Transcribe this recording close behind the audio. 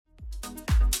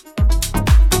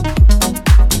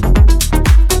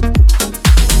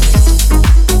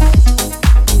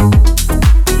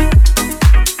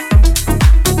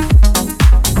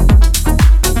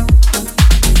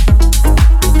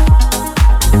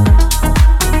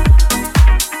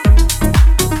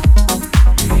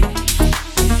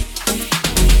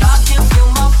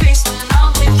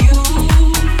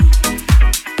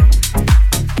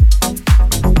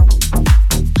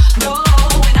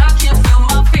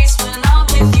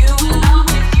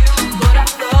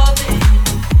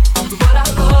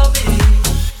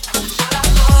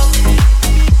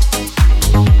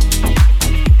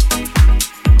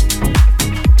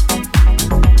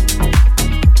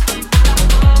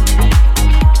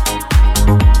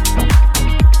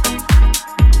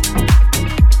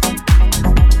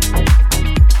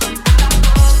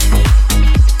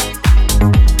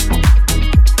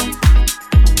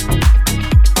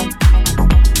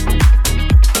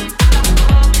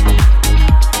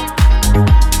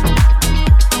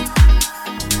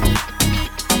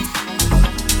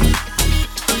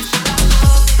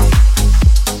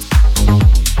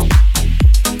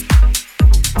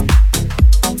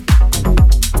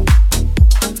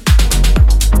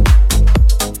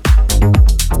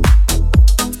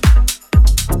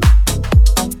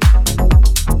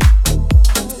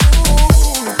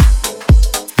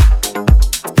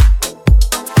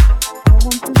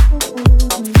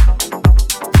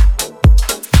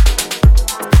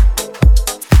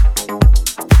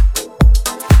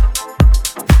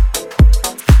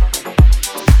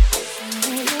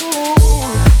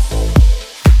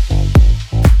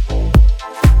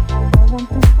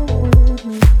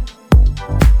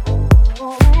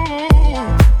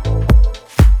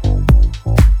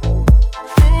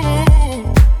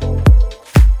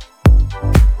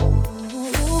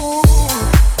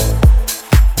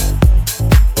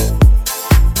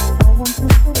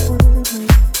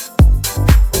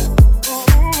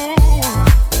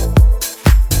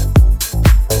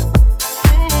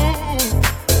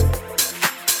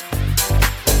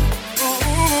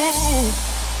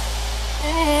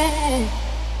Oh,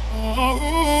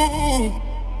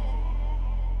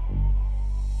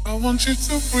 I want you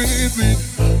to breathe me.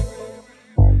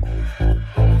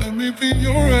 Let me be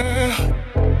your air.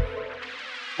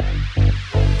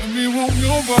 Let me roam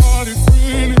your body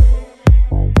freely.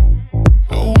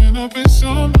 No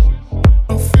inhibition,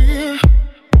 no fear.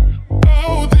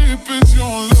 How deep is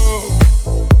your love?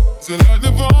 Is it like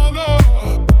Nirvana?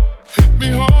 Hit me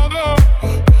harder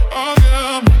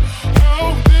again. How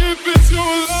deep is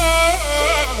your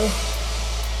love?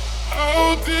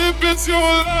 How deep is your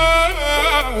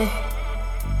love?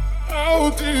 How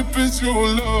deep is your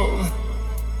love?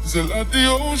 Is it like the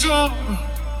ocean?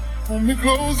 Pull me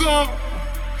closer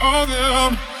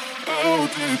again. How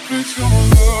deep is your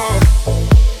love?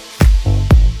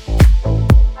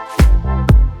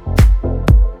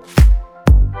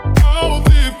 How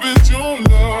deep is your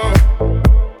love?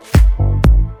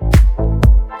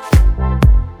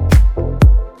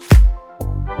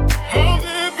 How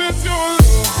deep is your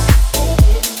love?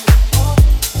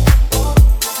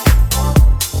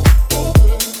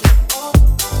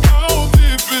 How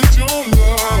deep is your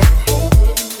love?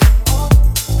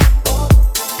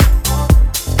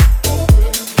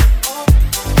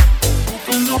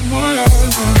 Open up my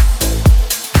eyes and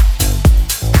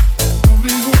tell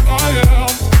me who I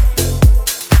am.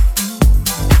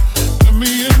 Let me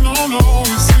in on all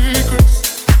your secrets.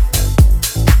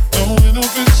 No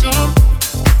inhibition,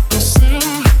 no sin.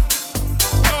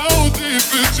 How deep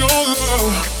is your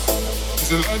love? Is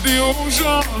it like the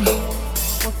ocean?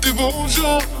 What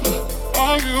devotion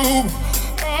are you?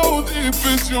 How deep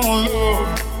is your love?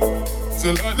 Is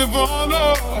it like Nirvana?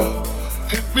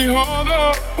 Hit me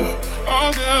harder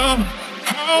again.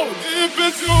 How deep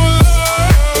is your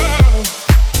love?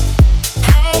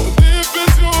 How deep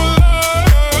is your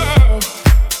love?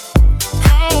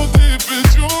 How deep is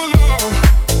your love?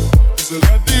 Is it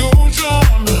like the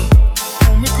ocean?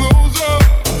 Pull me closer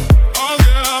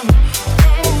again.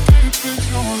 How deep is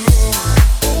your love?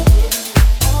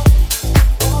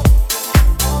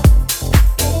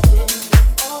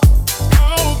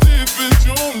 How deep is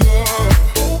your love?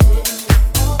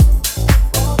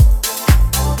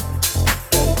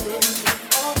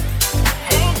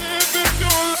 How deep is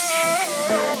your love?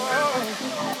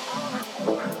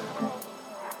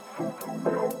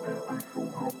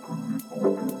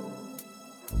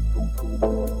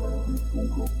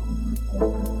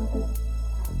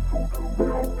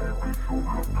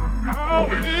 How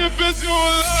deep is your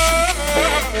love?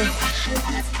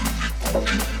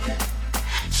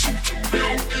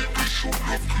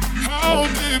 How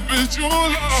deep is your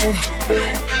love?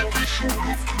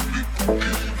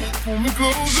 Pull me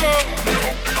closer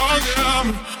again.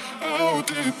 How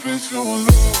deep is your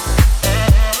love?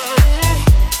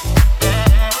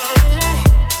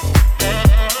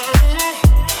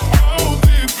 How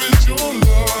deep is your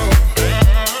love?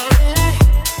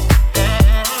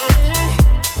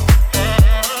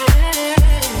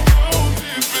 How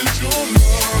deep is your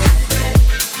love?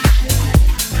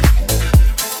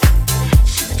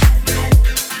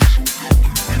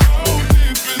 How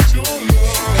deep is your love? How deep is your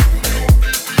love?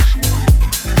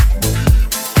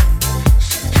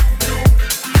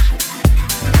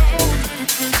 How deep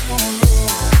is your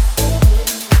love?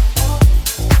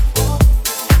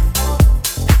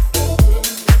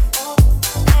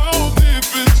 How deep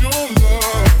is your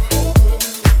love?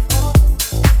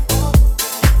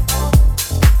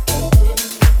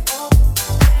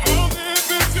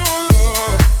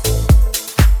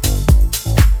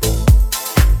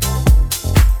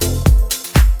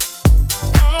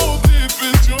 How deep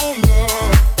is your love?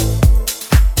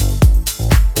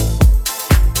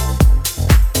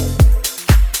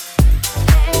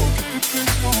 How deep is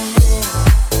your love?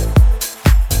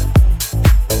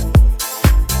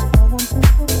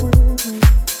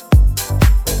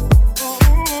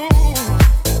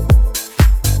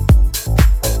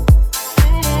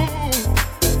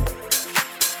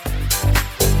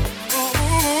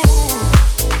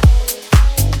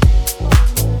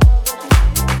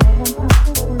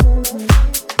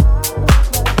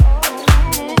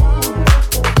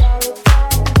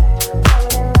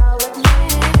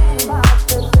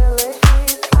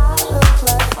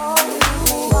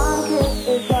 I want you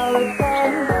to breathe me.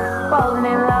 Falling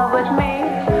in love with me,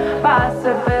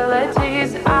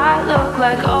 possibilities. I look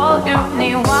like all you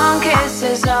need. One kiss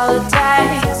is all it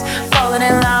takes. Falling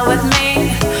in love with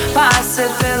me,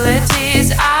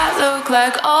 possibilities. I look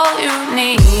like all you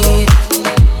need.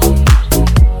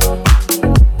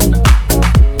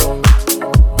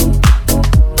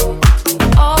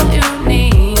 All you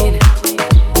need.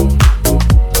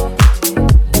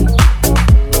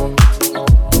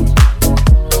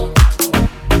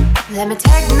 Let me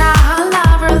take now.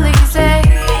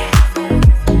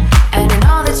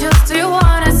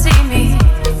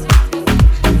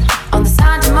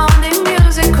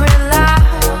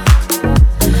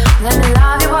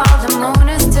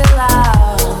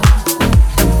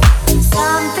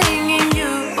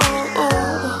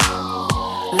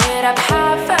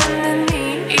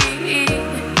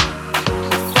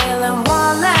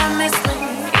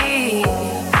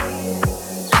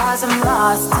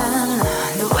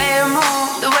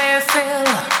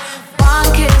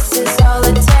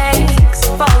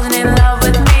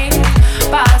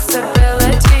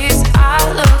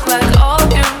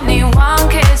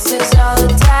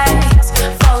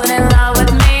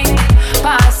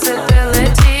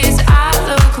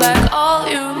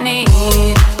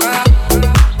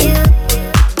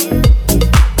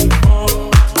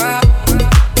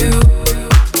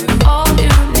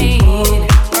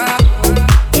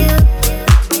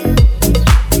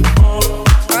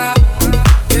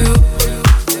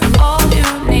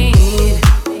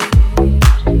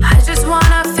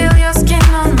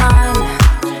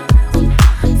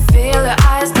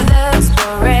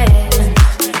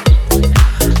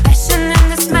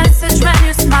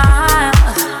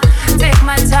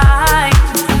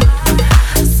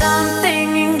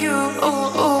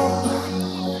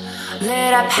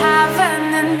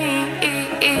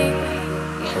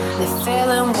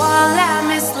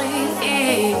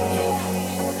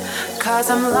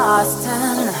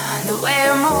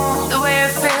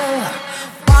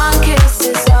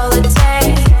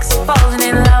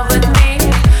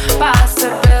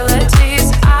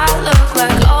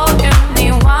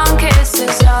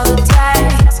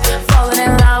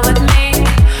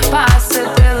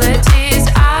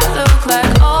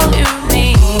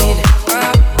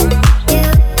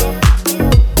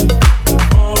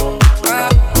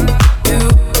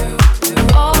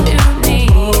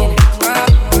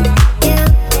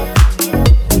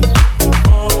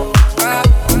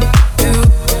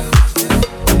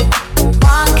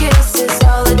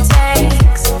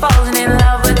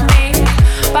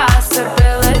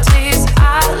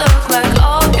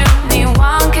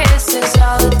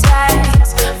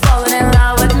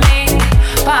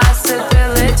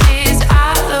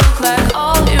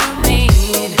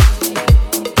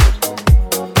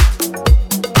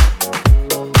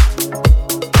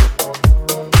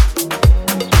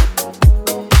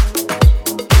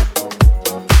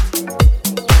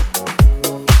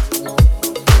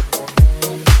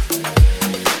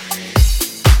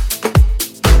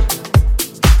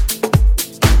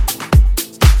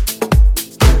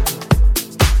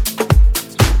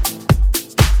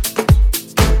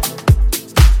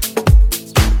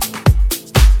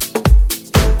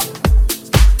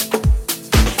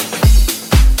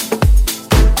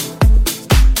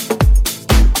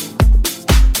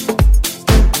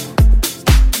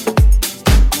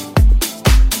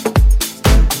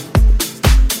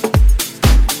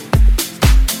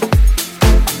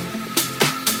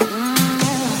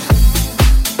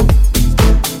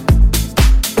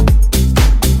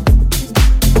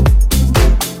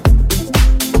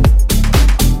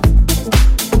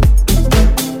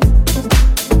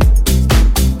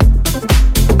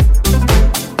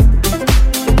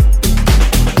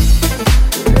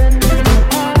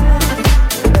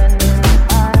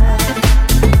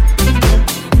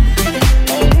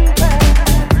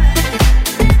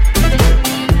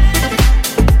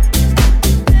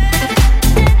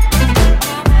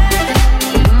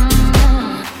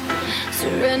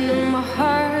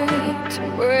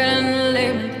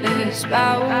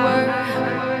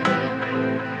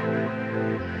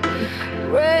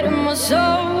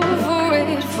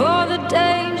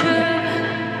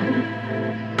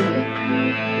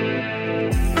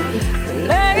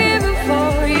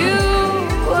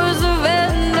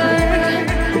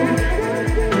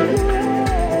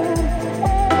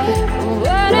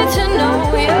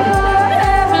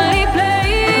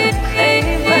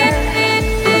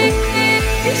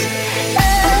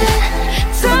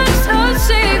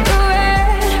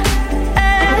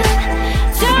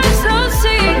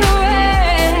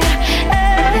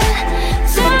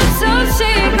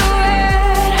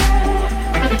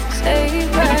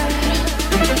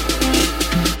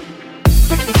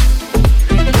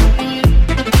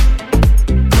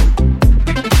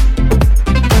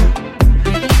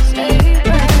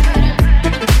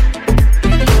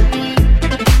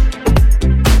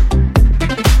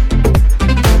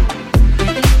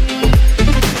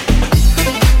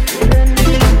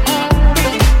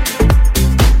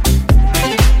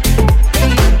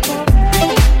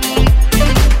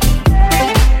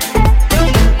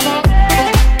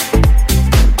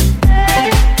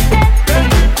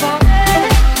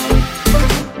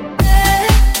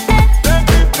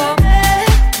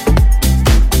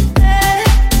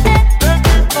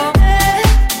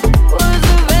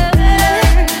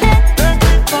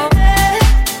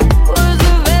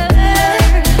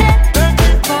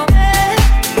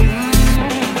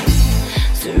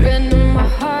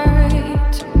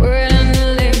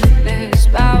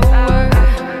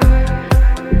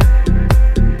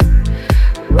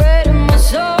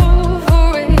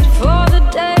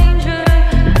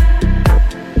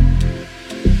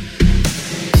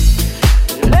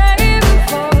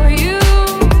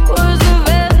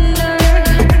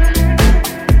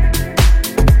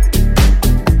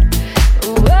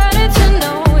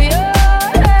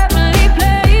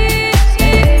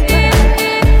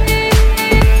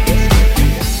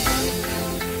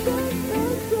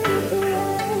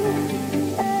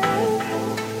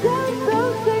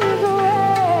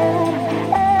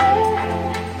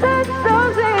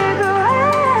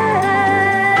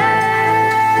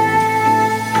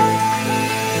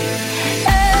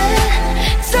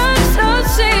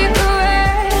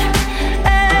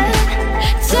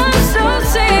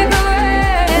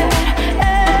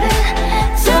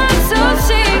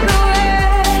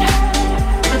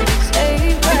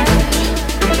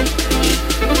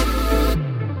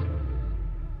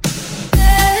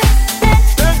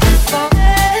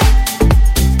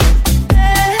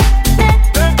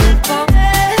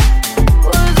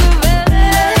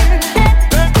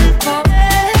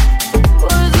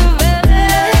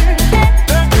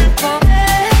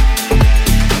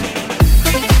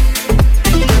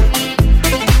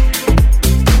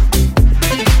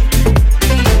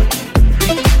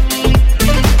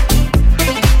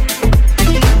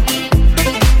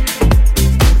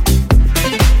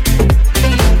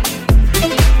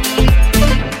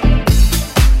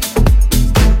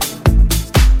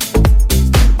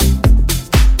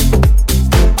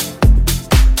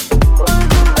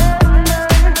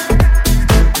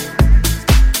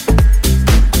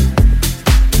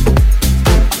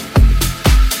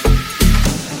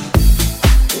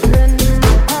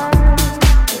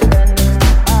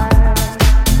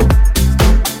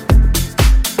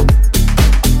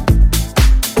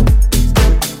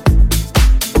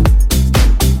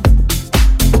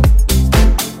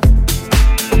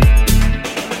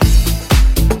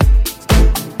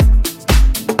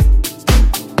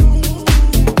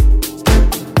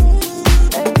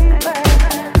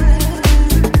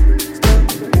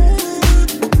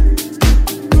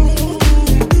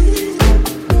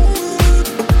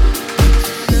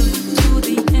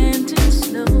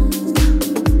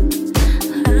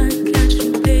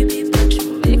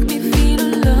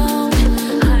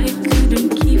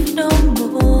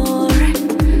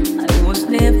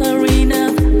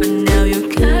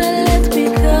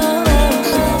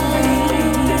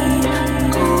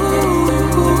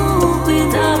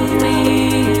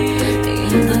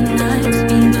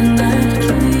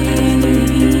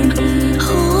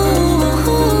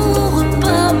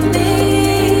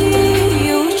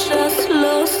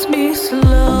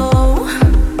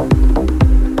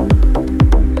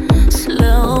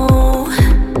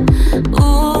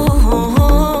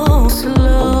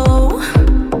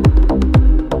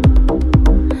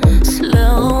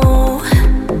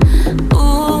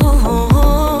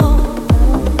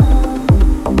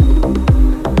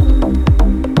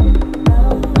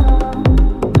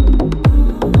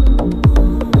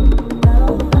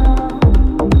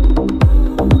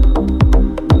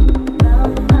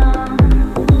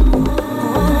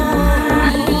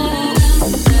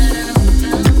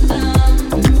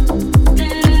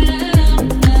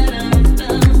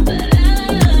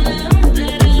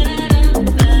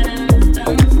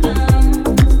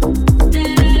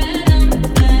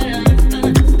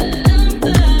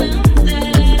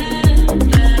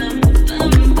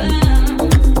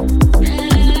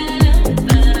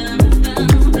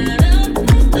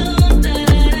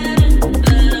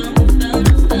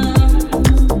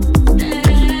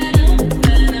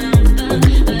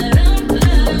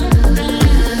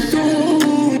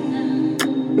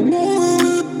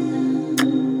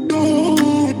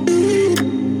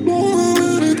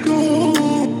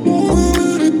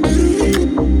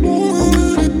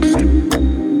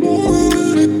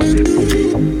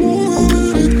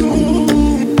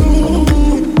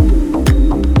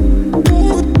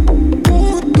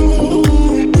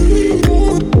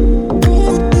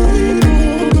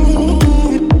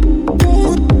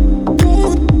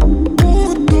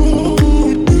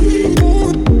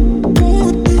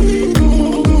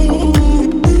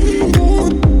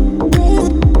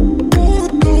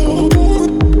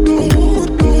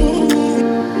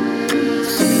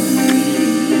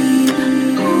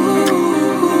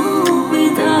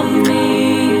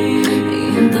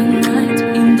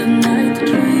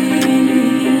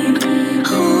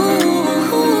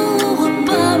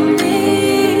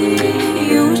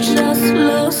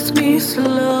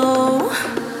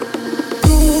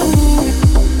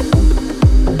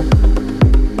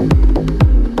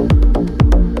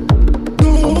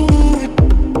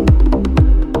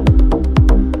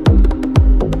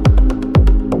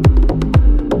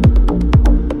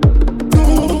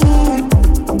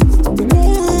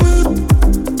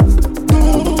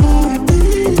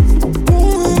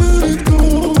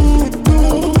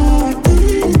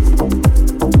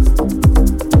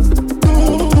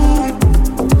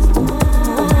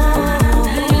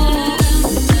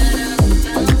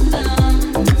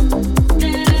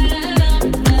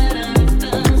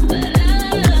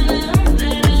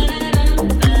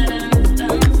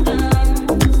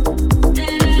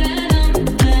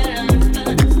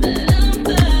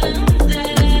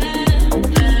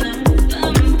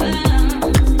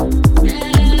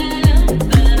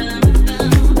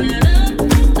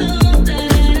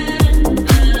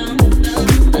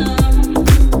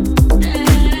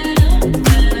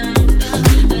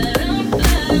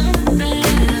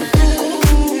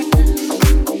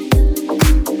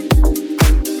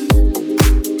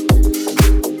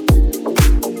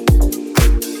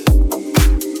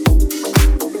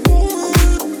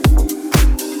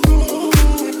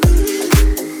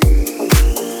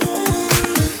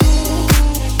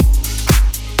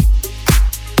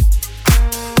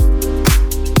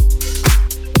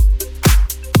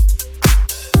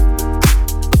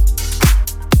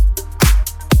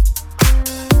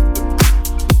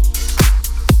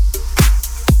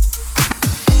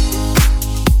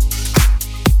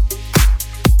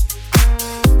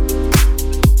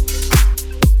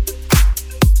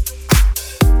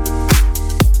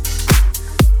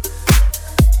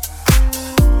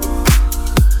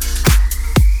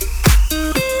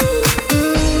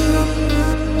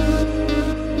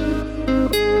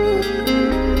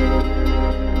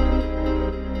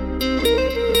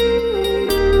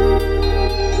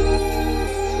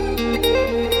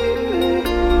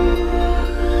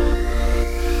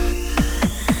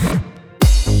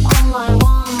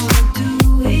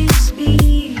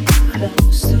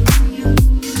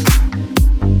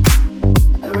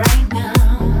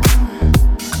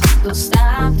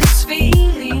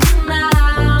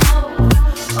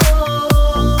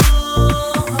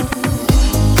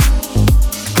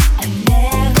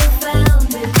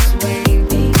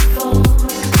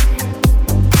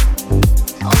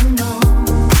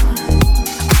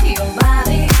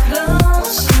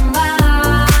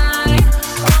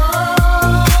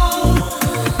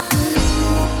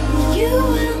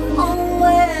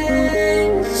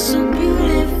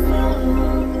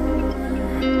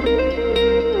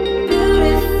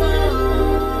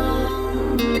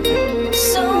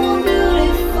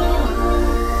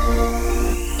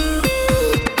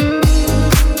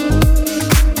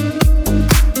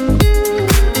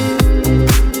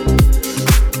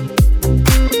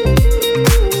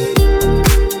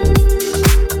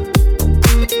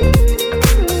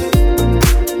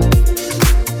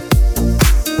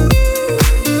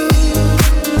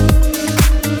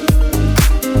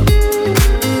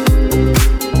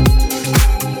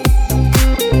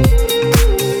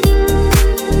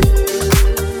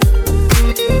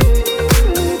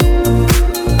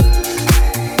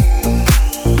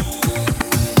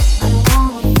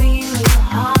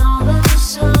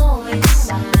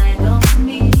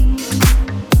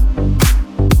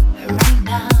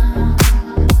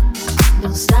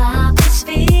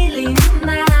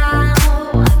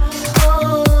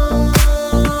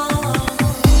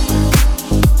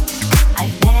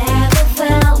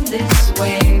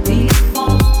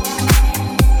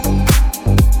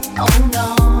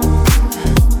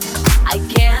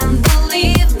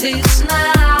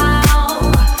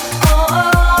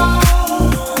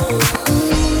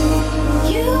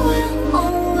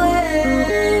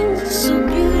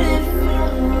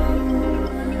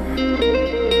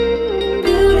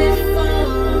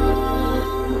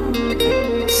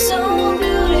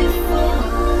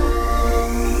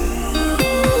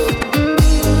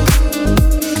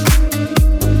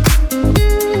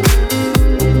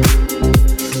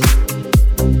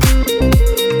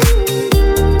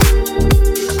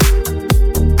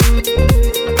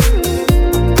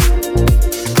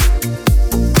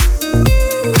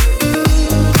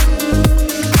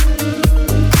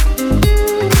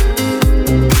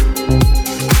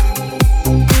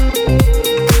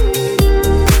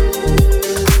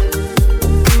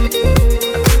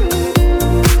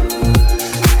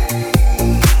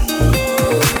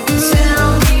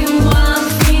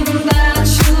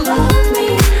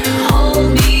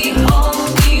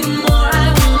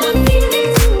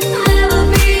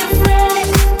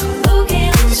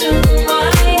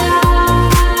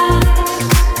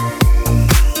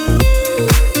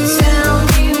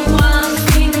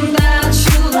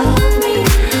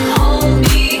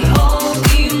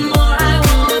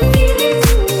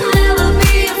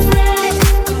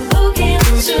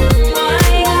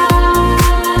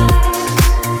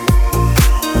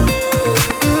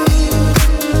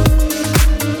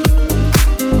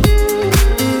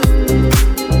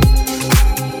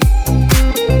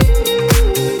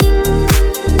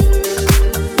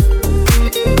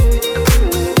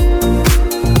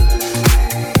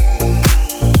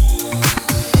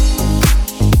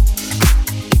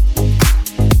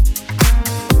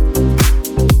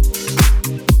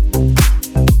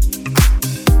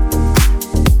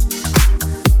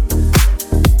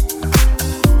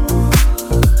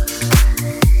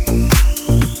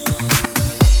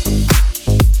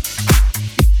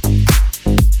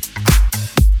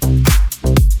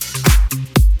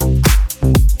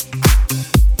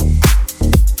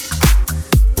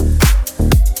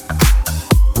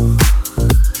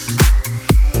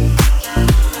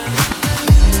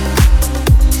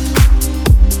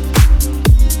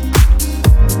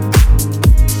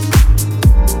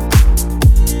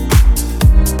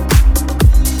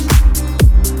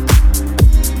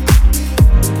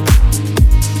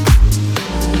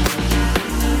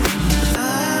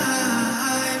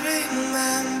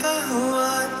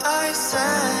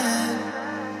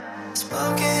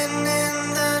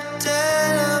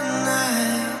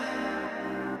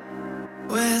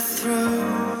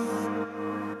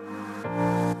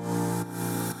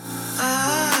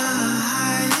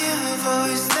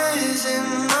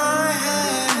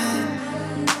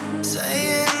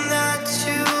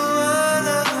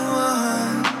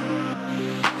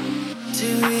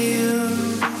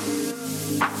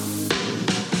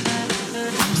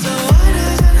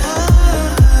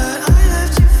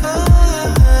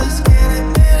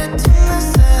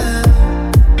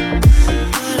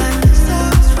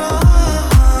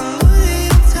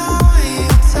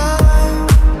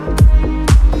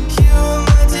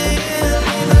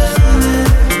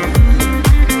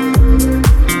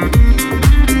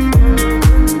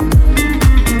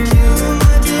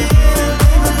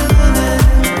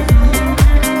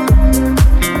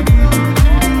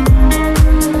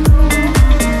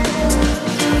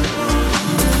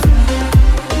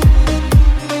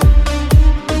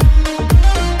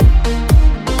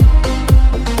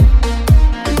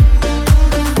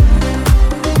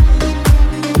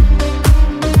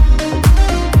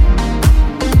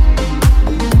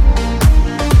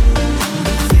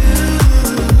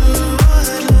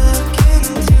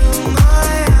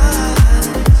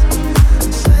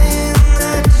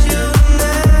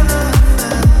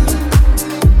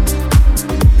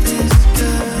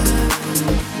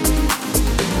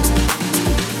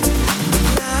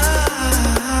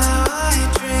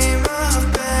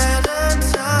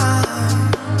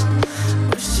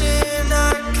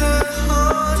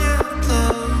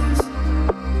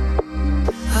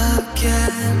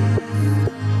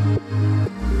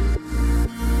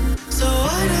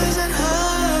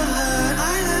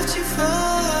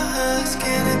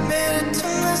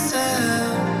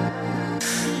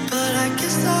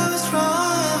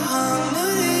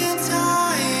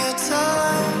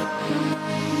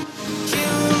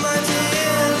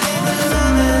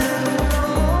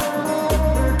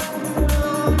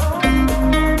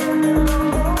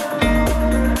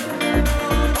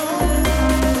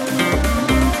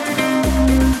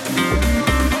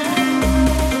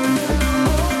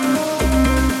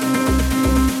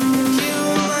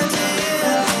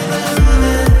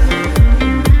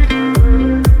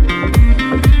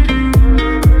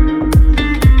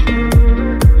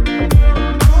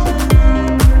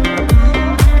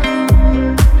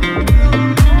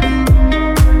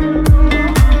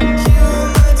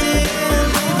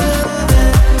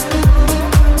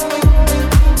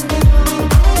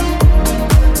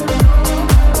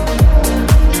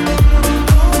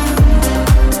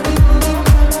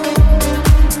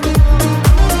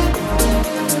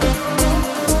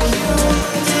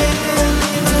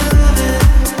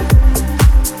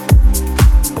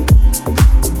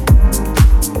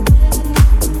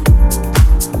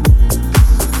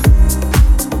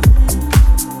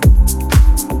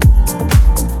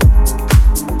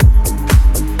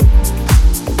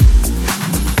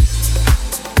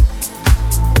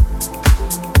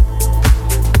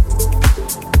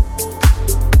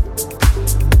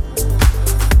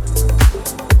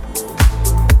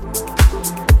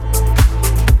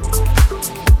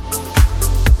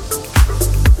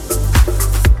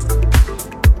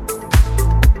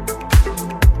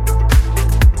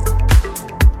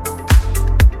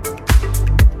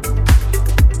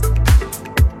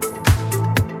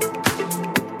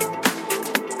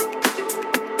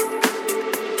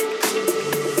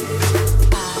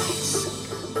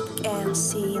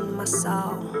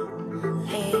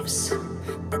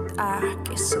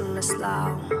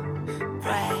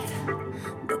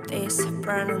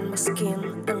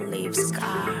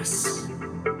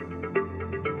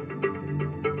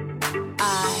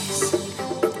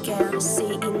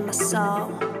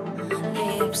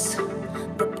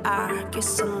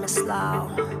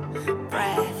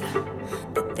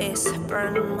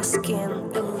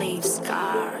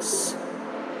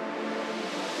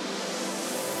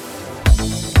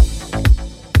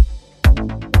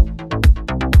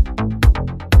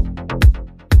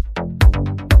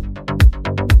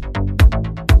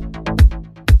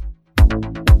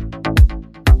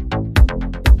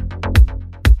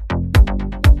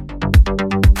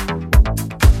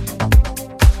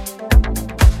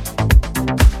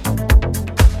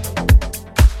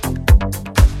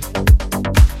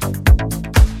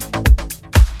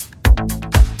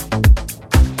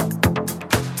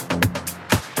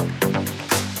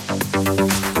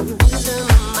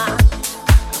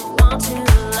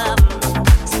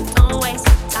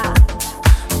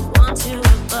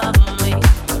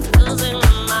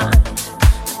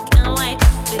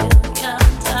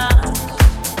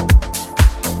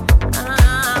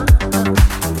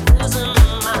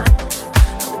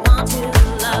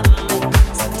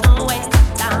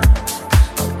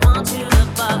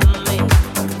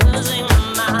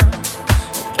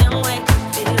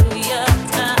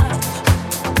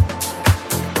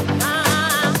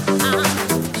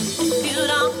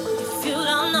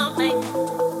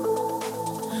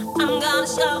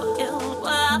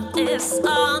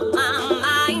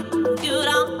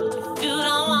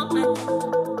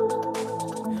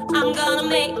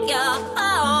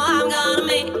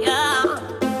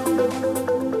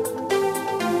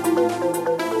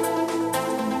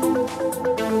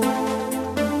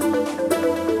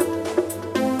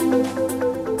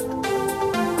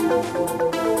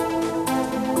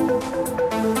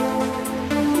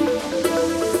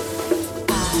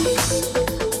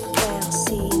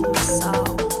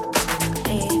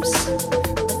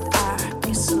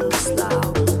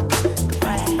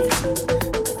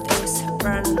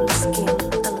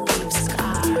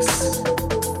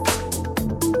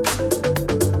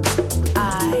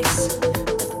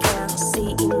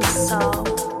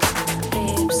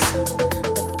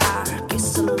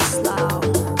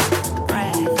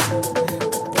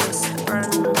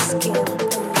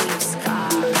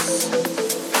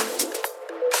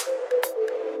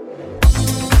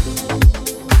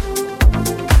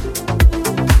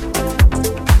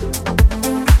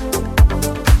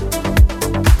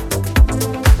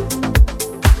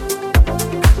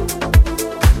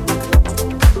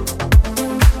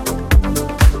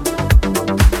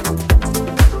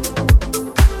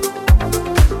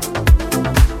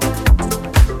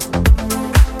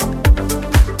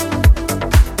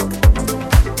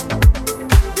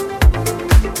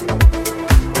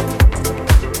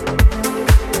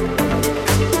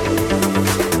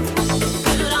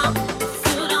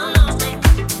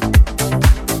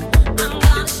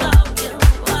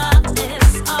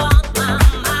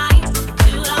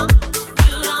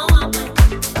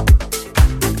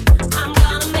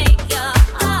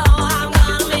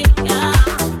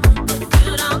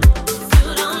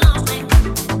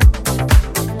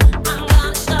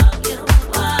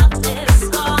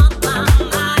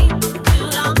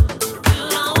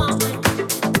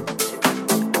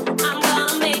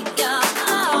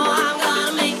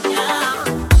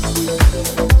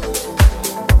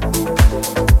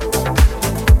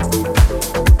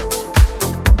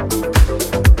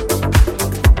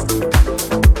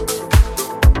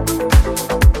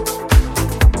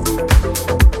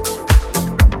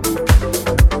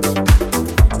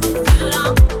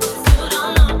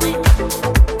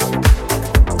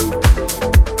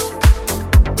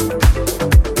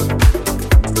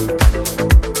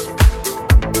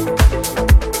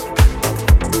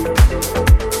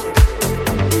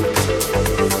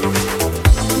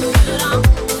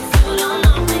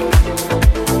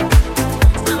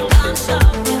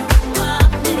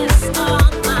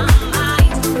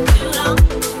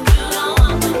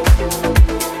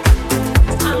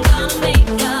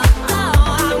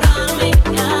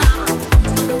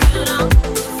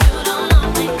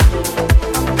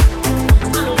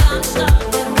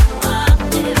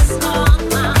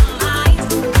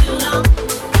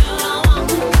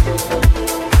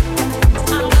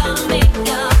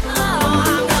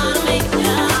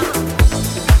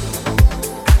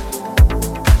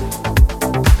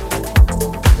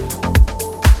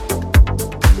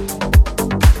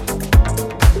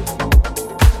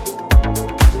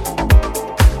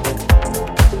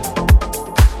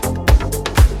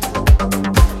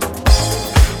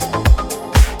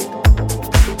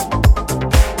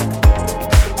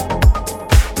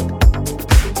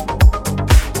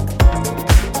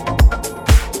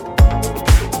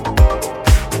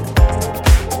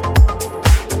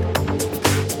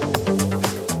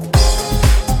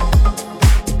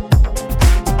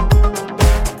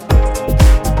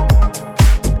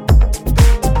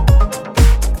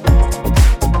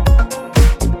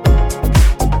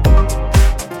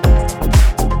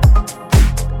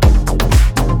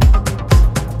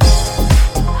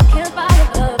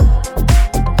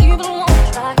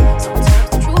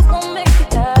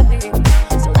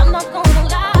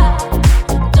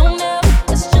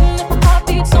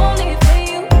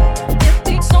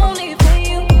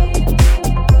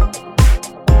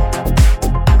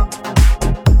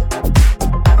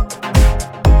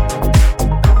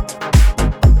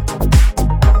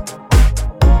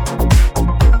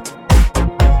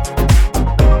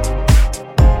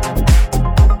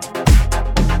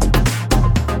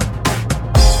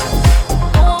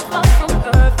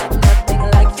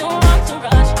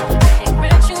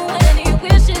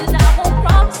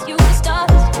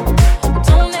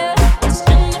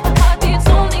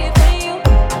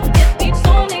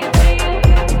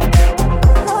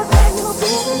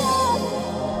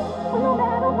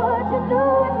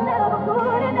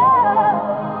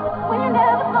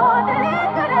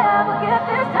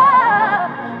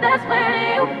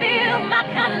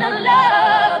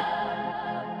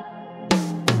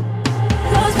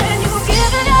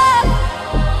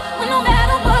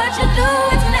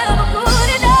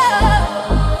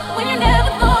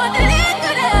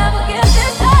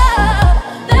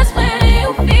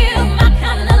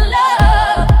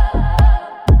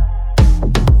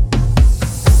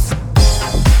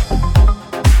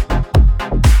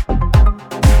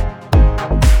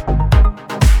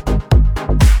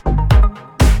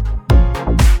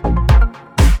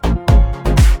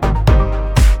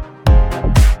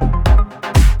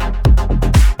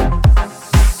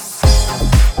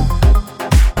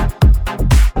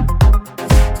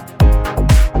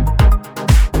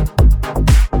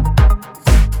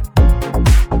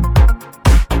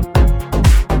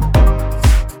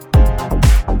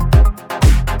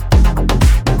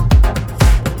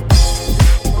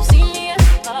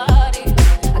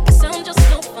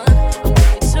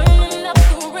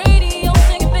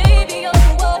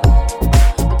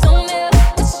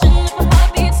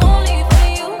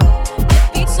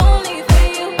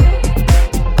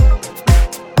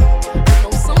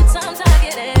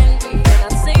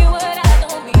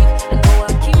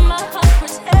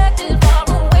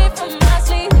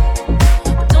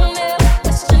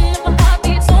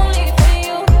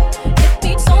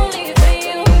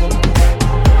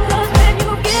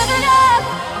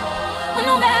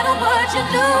 no matter what you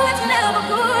do, it's never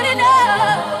good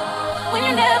enough. When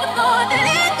you never thought that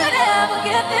it could ever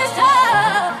get this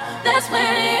tough, that's when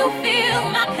you feel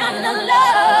my kind of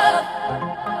love.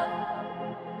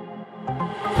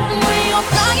 When you're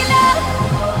crying out,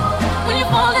 when you're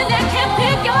falling and can't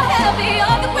pick your heavy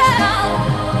off the ground,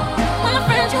 when the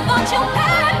friends you thought you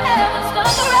had never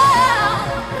stuck around,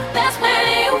 that's when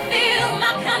you feel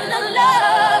my kind of love.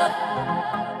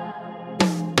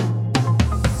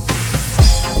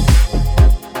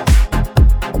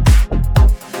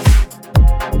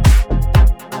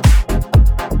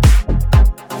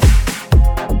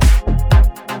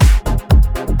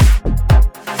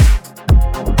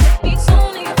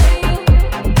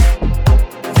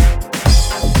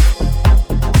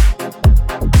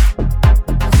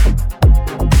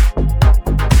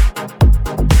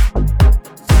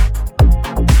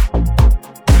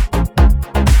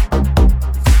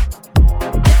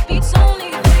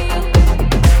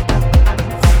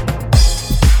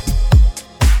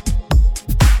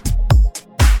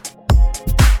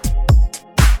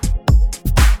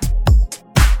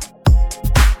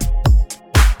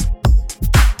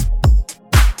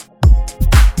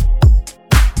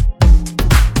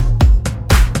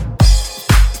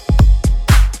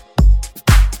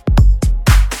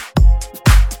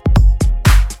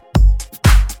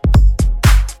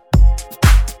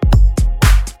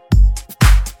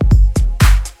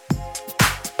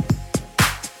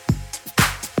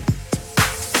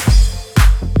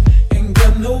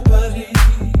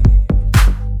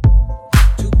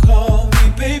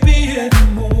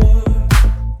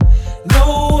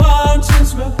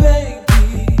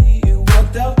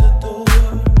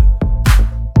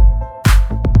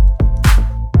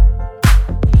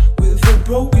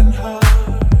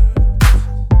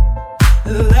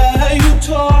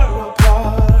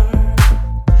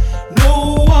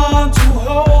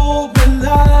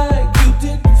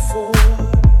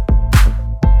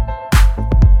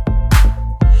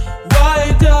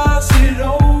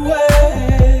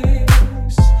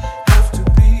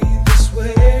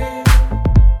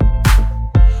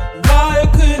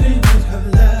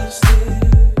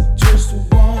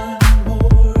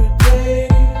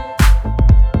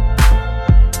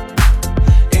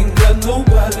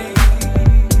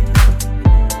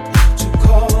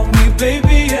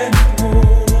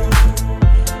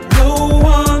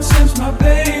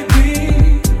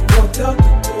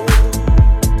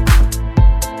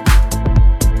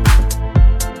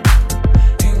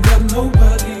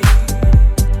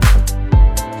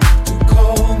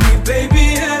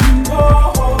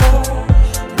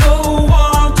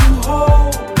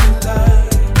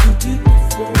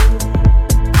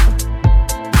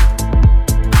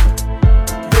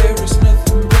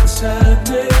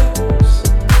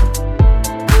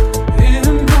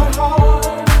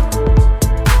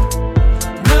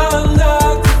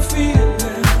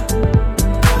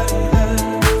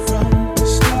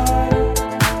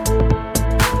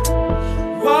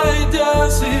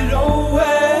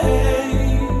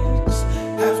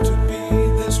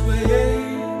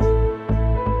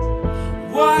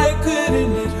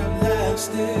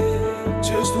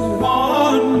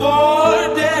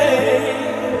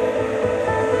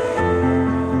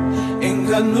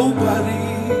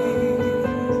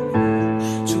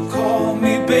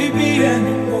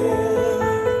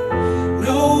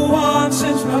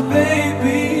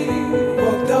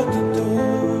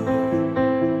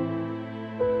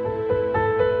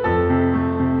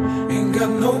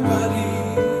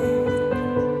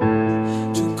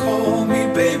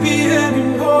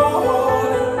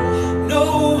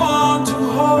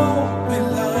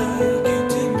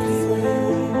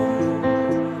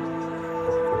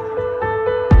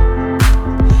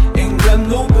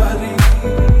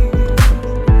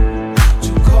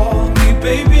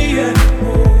 Baby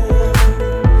anymore,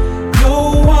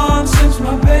 no one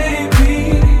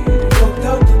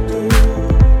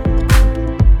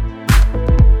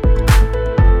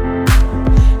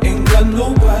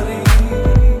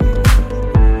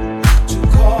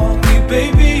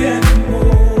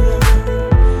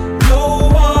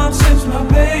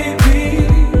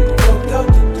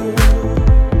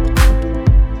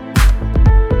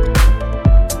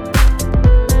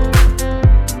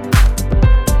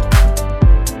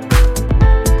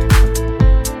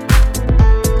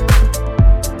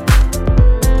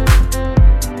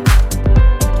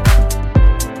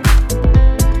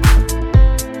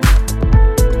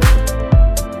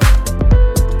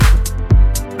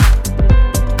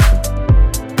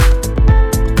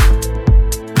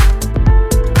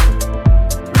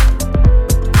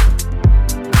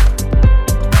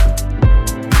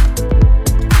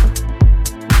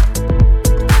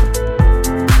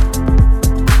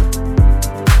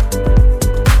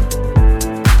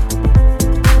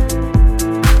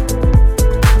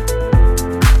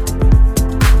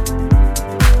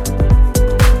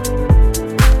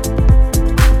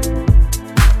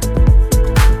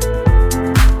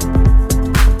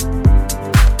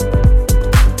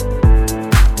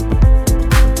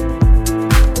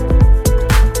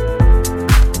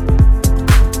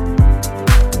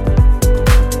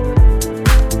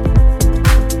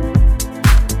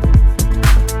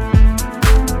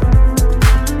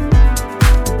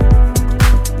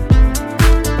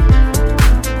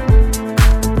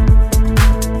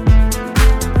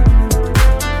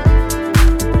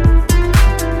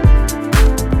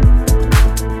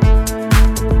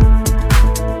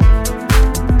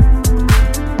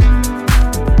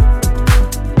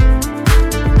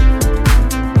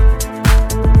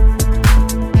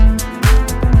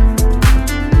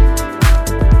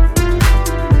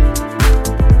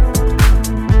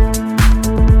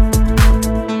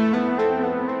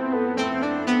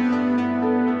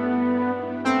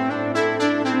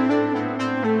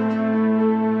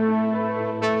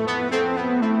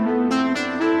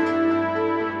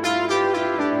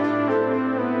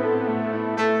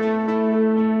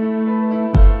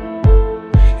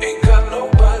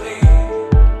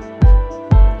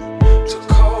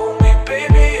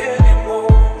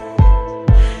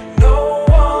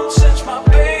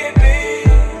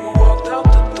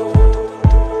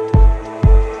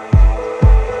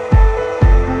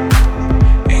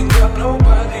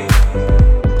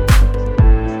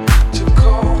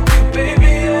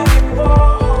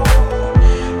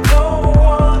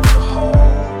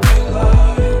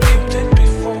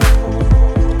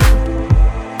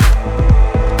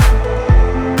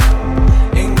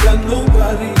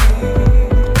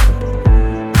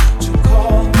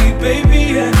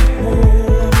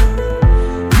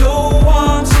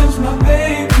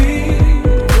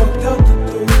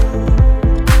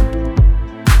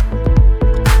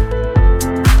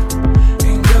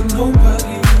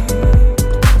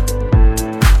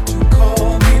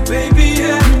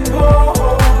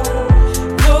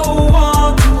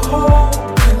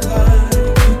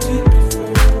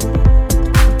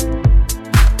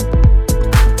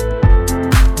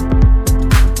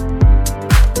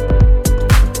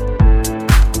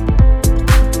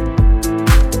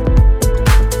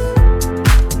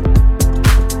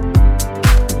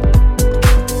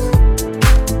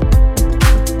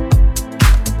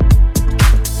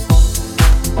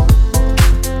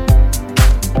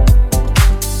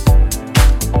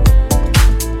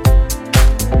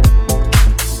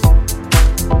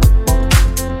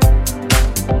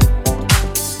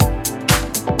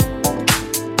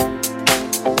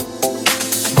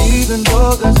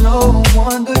though there's no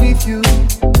one beneath you,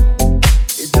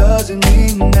 it doesn't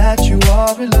mean that you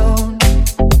are alone.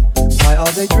 Why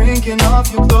are they drinking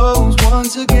off your clothes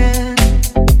once again?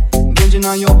 Binging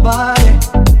on your body,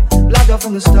 blacked out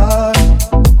from the start.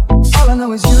 All I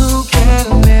know is you can't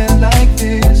live like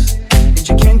this, and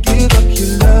you can't give up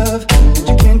your love, and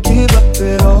you can't give up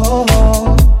at all.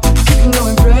 You can go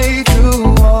and pray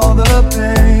through all the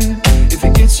pain. If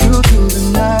it gets you through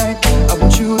the night, I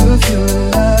want you to feel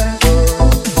alive.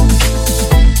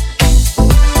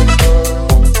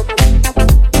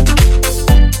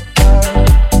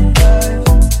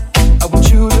 I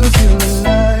want you to feel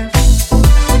alive.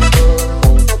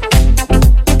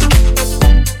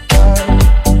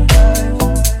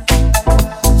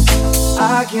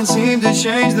 I can't seem to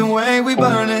change the way we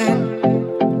burning,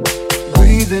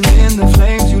 breathing in the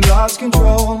flames, you lost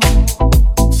control.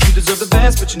 You deserve the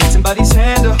best, but you need somebody's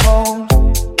hand to hold.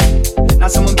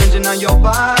 Not someone binging on your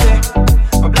body,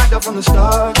 or blacked out from the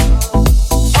start.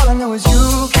 All I know is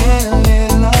you can't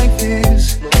live like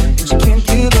this, and you can't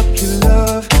give up your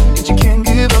love, and you can't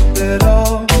give up at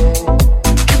all.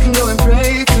 You can go and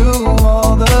pray through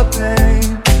all the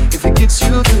pain. If it gets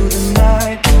you through the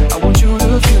night, I want you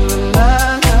to feel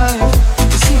alive.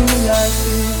 You see me like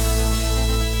this.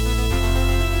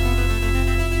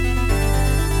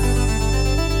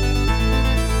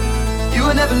 You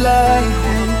would never like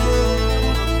this.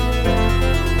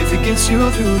 If it gets you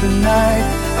through the night,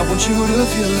 I want you to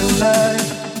feel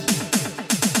alive.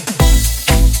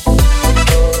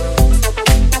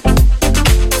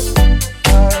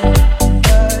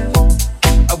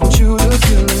 I want you to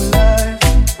feel alive.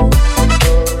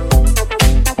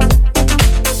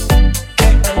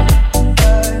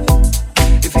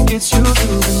 If it gets you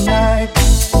through the night,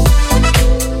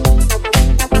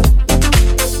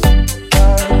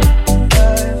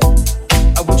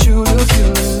 I want you to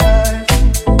feel alive.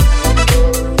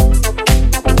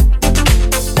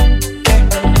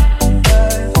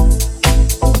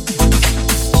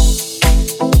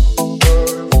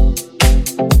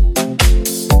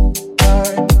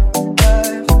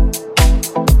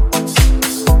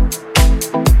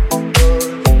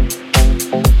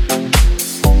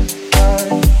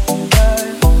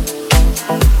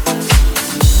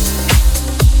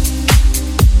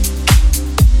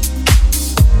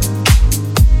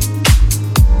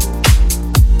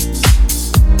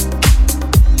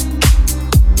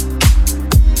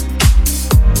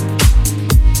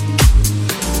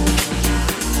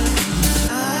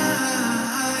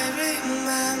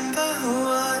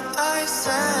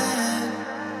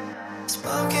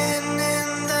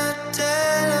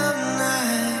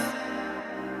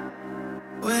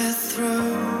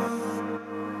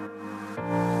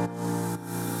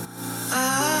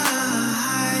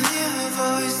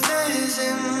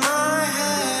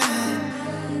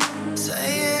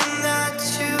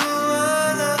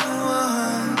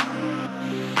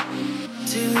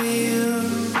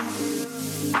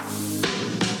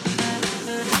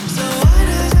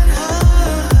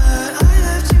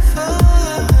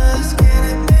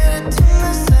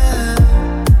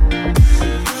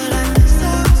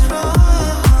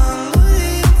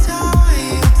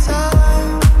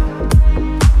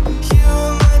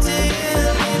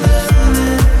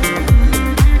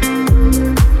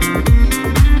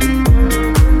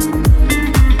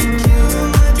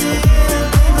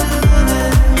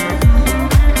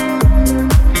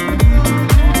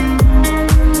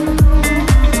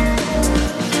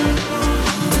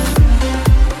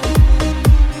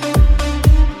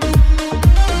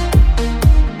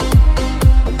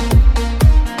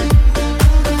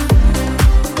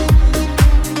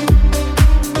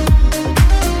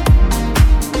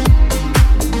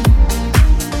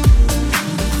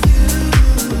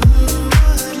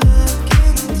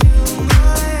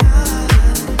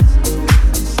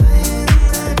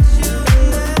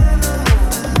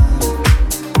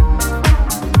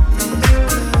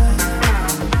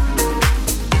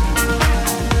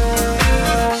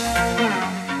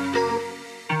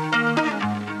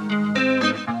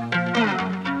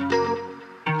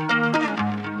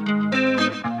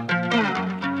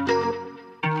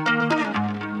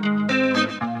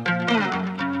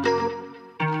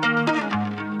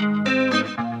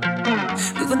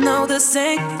 know the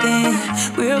same thing.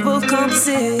 We're both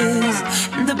compasses,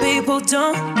 and the people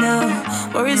don't know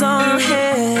worries on our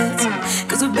heads.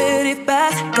 Cause we're barely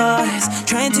bad guys,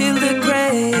 trying to look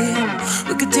great.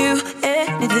 We could do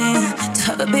anything to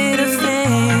have a bit of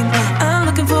fame. I'm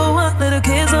looking for one little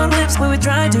kiss on lips when we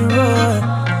try to roar.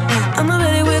 I'm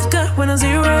already with God when I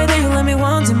see you right there, you let me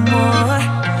want it more.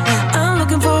 I'm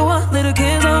looking for one little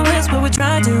kiss on lips when we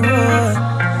try to roar.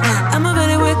 I'm a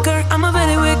very wicked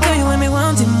girl, you let me want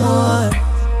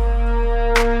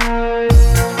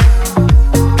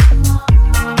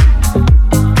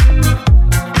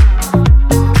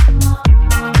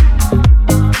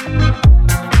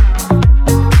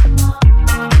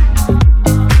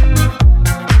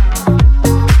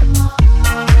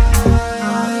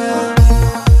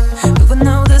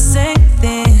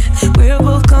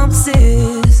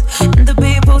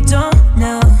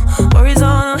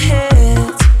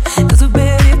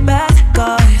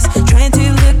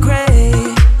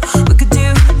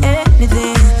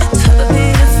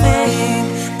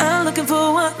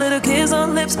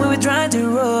lips when we try to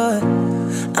roar.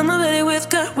 I'm a very with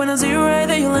girl when I see you right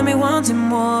there, you let me want it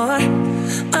more.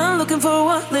 I'm looking for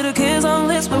one little kiss on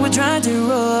lips when we try to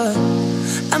roar.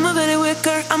 I'm a very with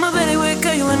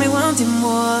girl, you let me want it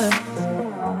more.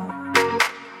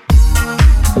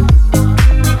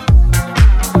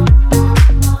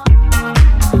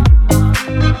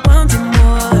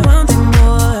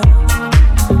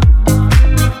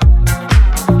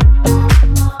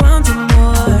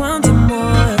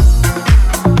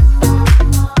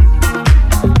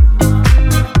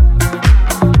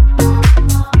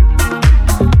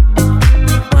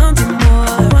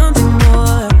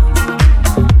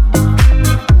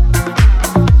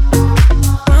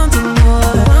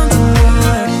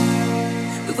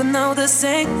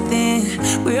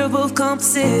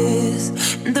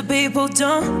 And the people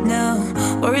don't know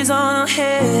worries on our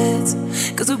heads,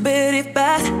 cause we're pretty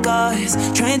bad guys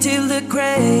trying to look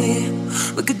great.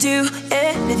 We could do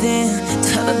anything to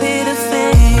have a bit of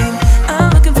fame.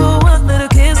 I'm looking for one little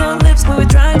kiss on lips when we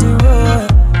try to roar.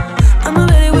 I'm a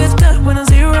very with God when I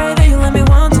see you right there, you let me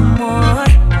want it more.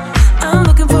 I'm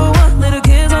looking for one little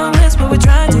kiss on lips when we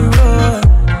try to roar.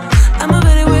 I'm a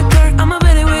very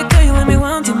with God, you let me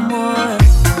want it more.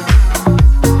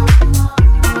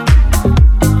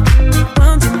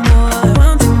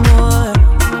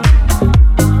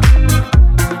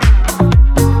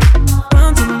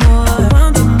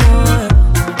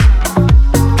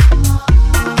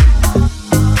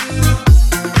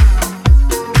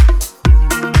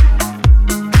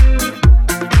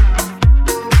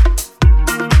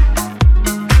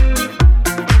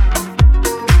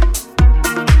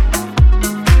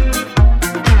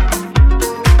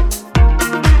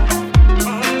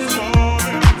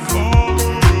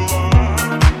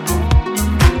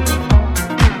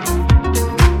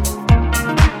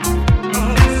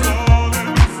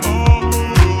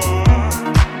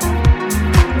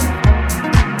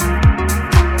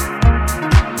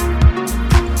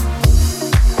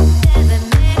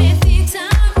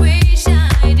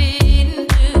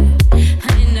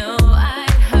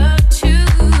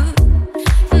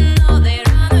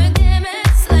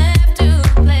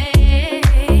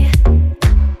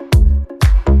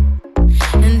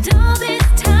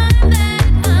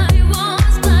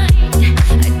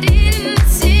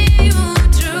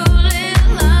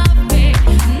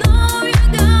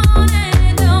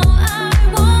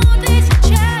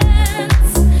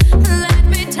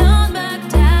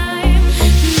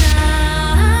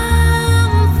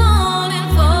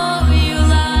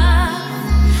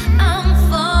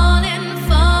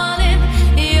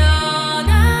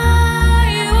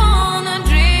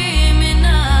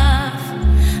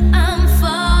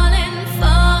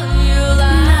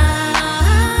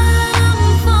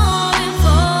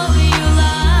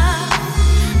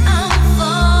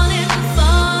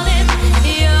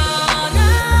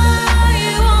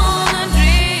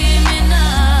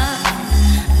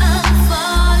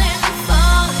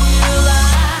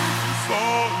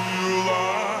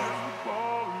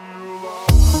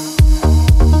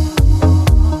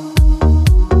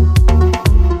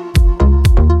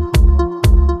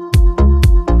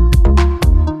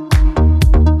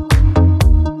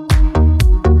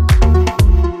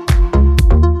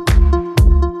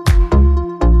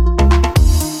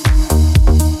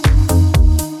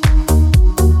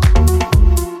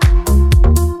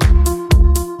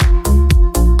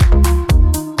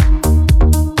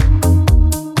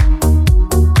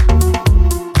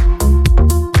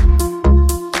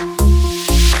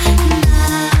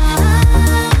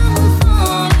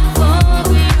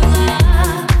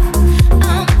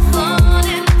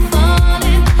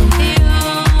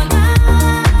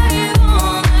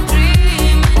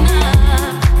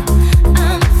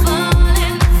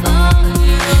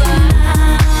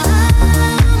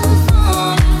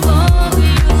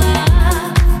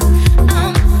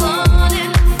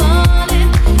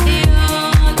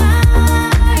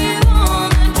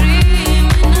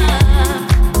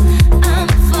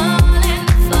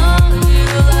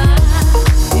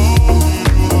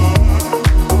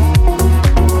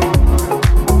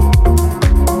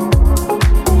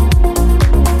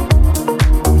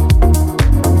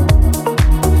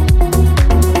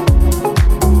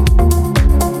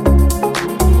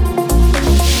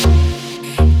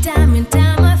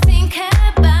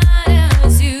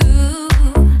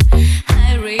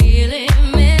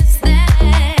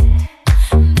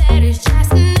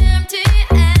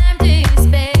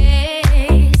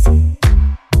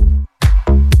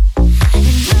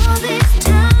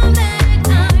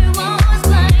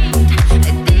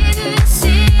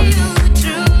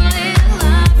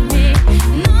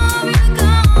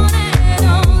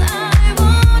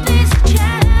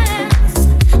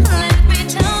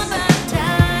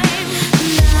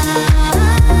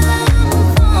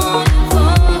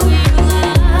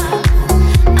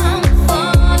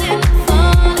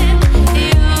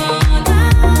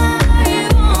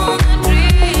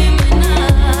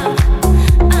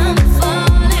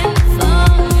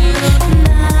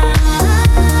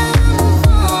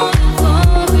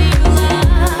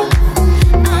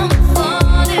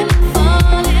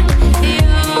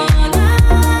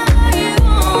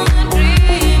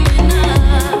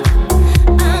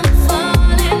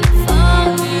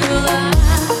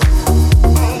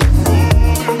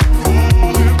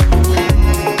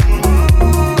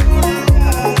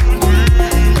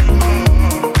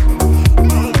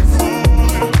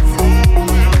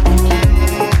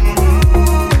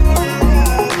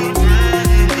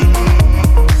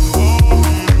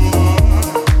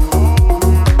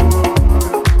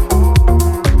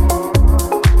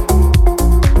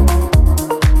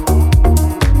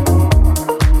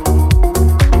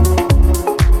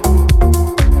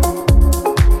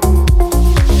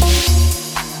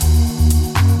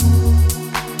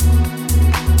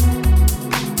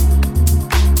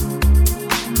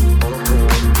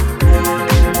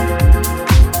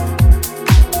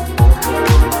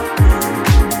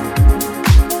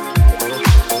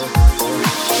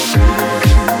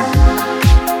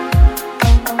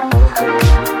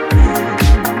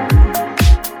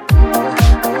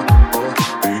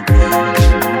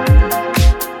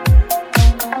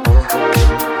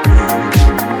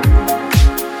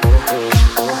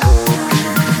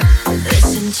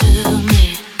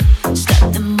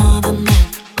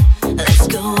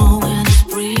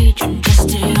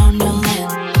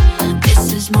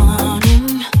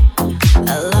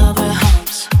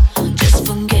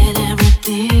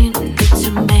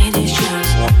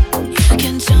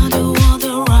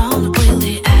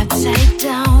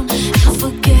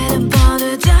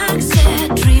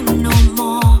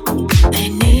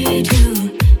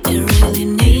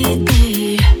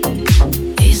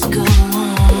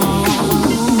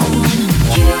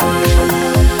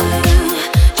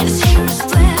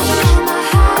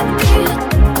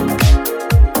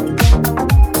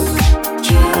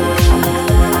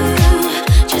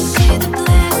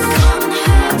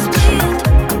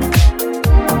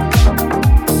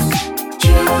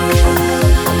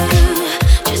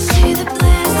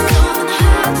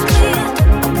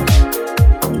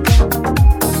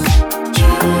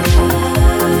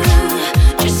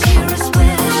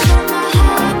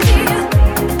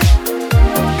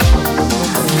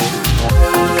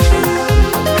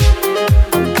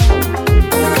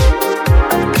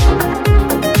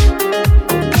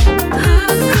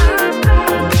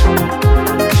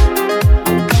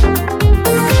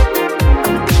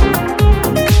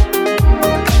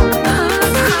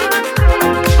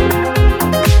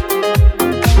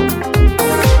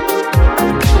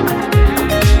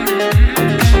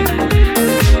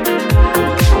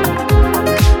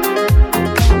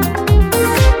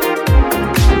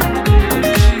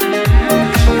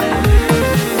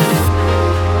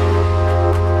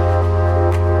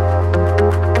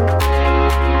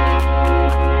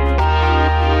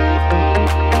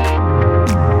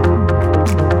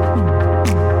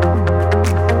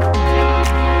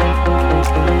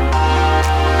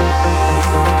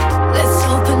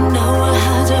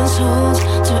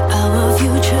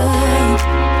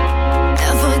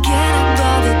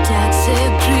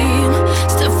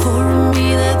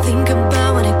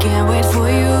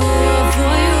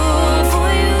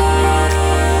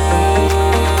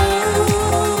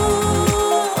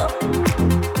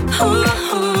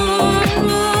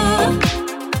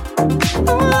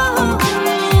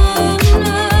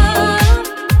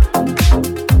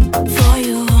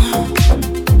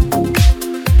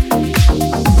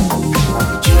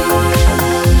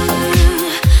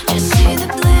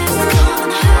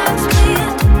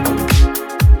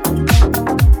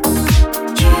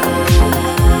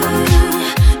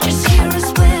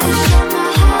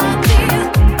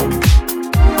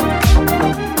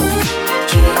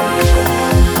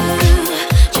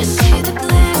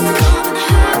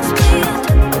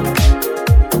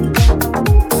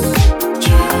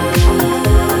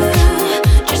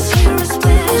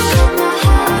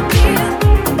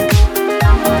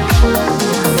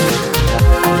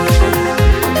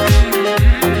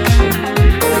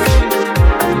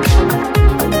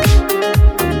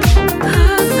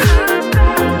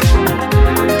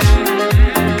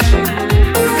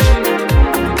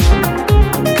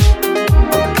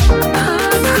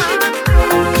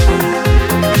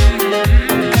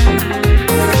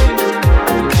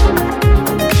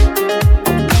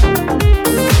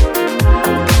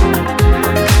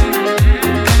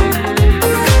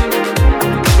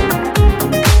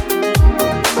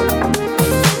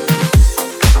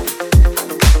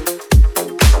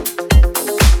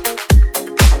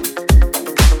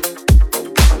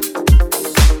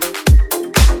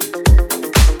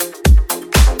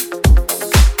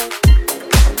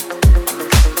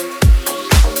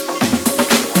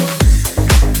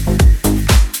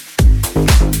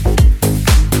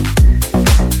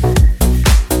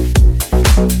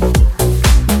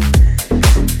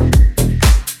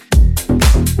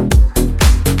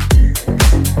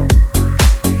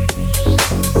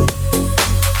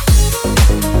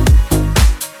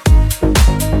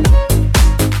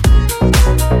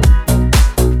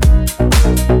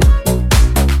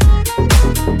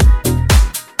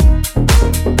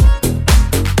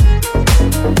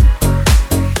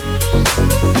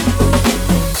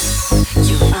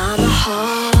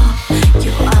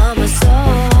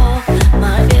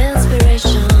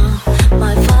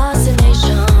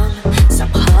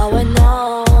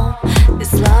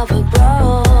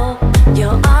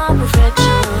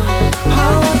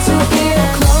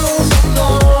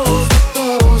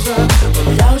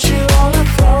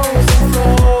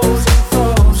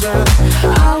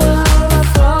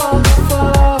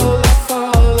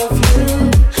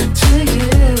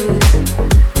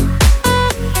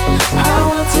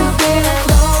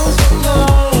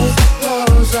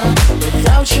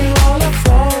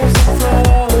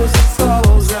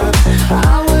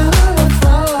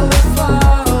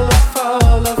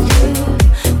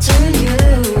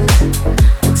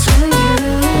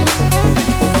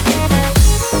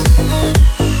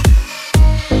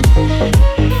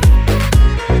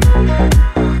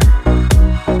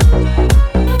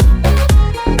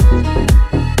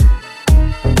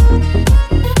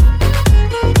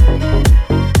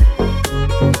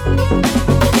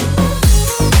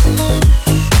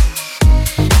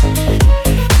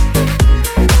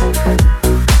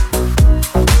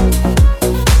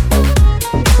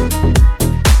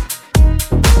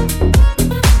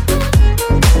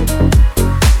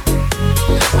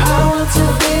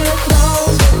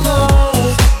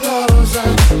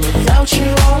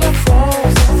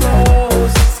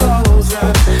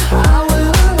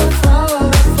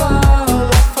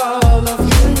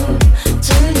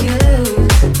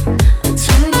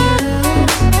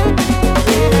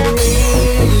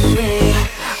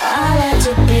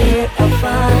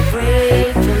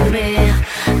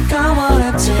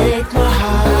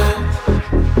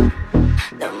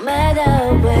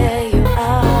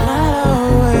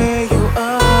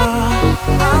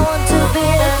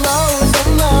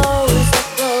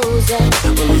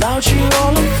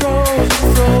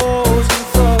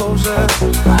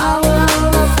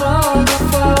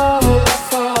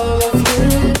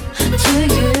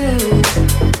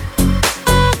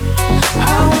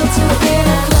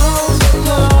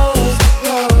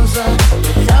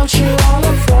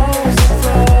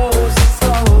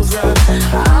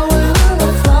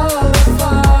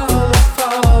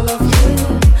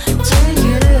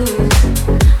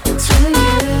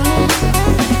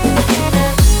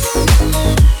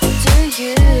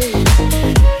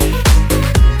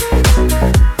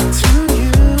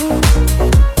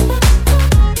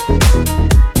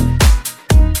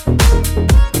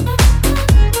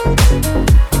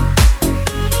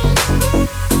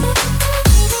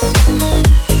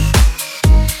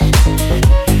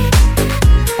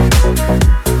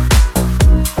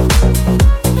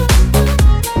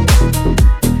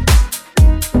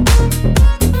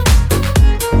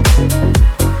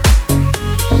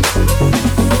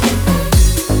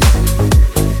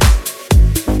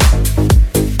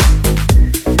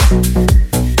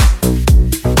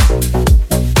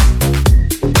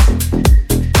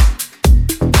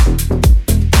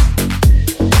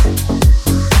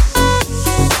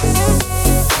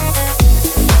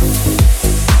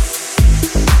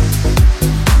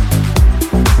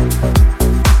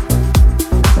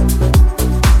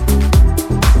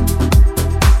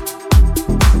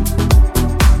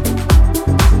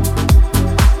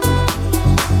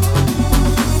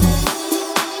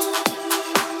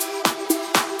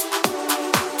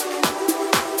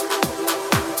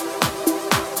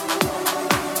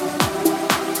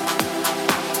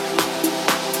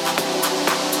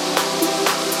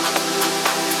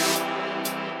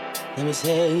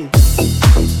 say.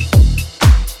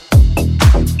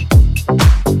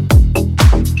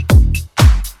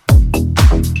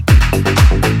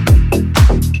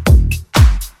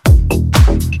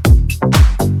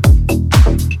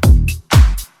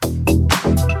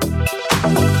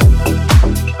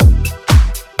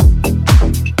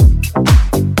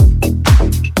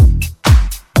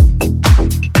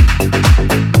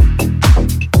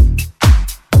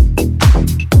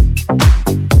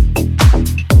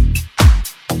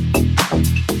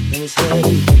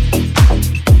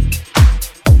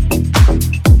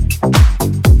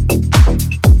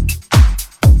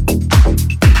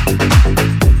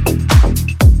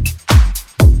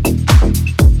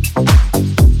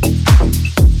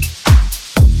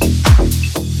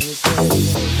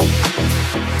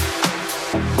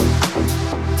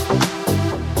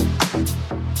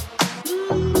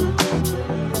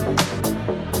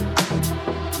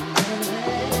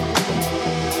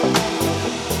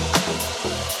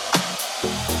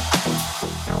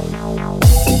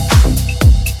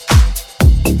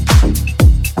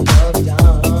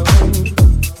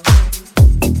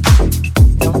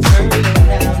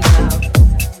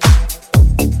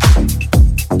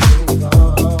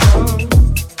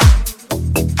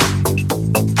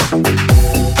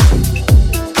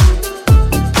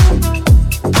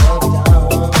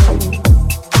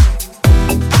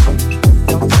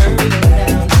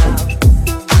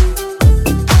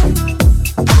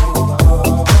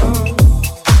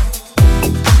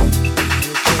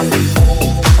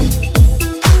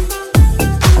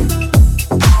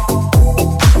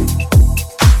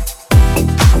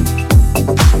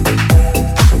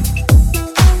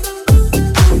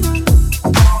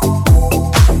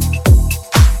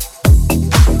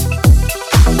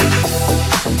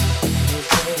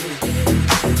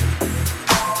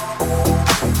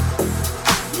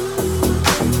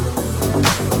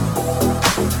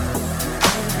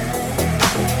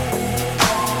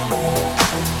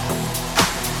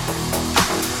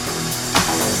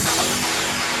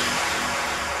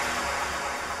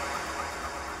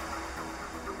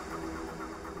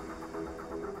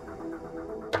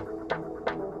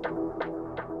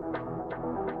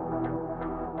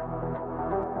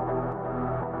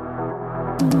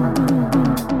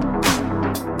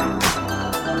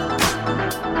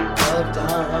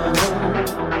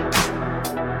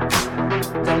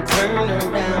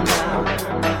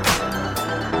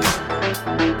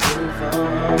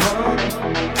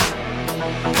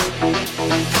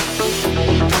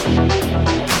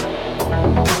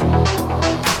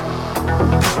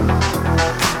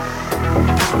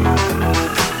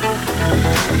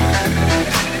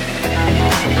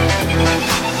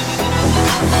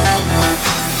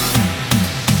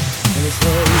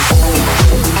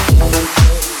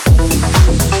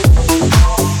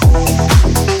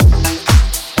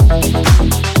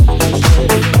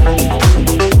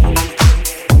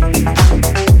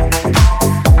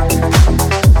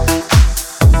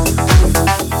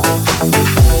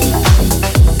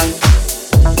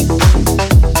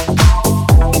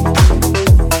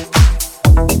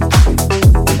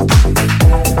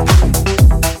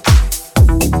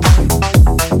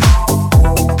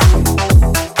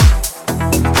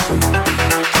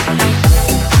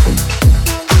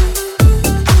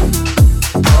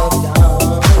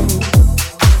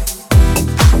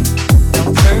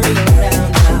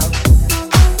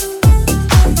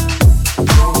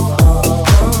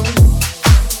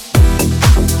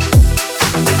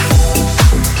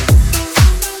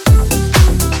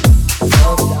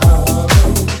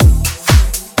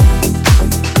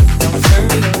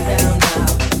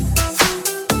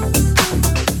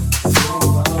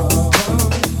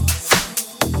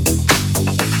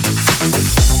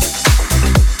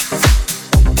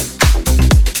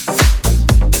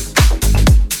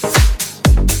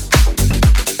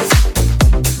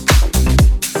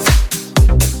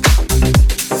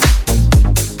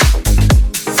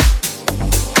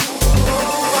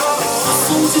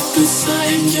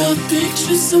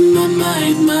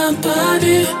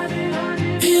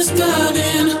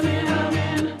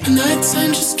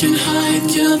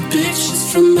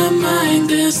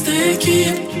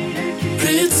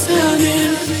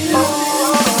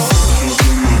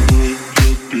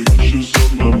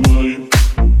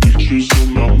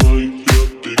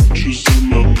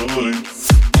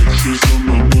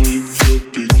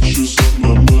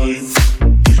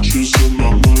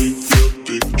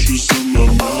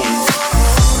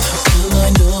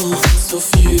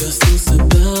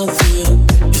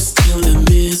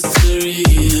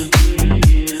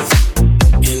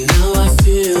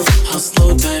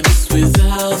 Slow time is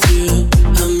without you.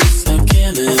 I miss our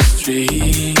chemistry.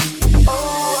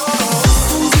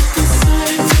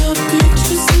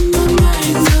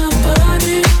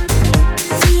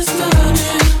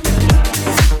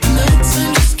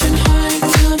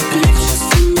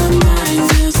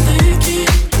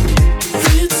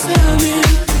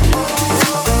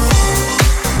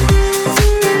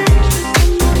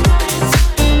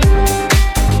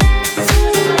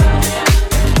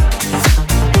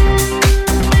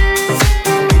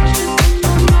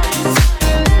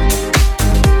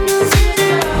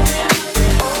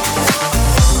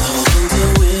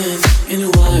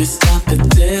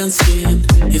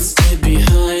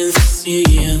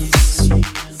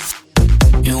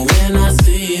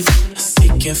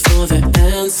 looking for the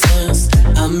answers.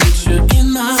 I'll meet you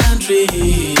in my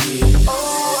dreams.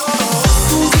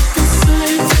 Hold up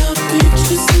inside your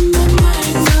pictures in my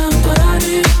mind. My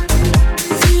body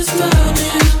is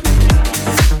burning.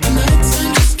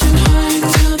 Nighttime just can't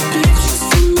hide your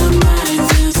pictures from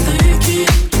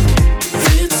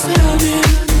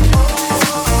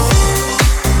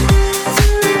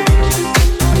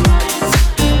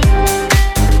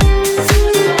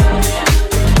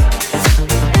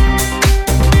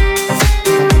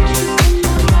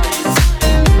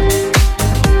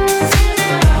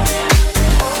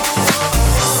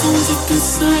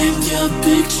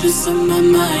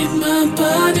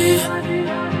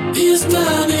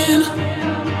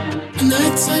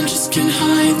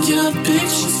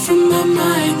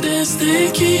mind as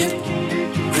they keep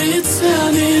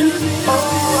returning.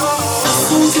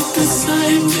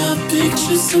 Inside your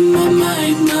pictures in my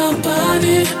mind, my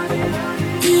body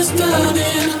is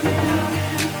burning.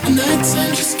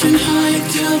 Nighttime just can't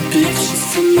hide your pictures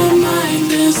from my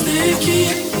mind as they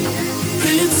keep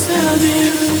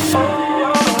returning.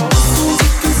 So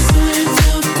deep inside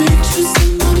your pictures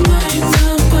in my mind, my body is burning. Nighttime just can't hide your pictures from my mind as they keep returning. Pictures in my mind,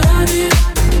 my body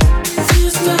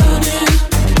is burning.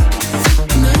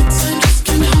 Nighttime just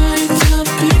can't hide your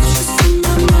pictures from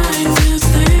my mind as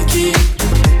they keep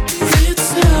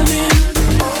returning.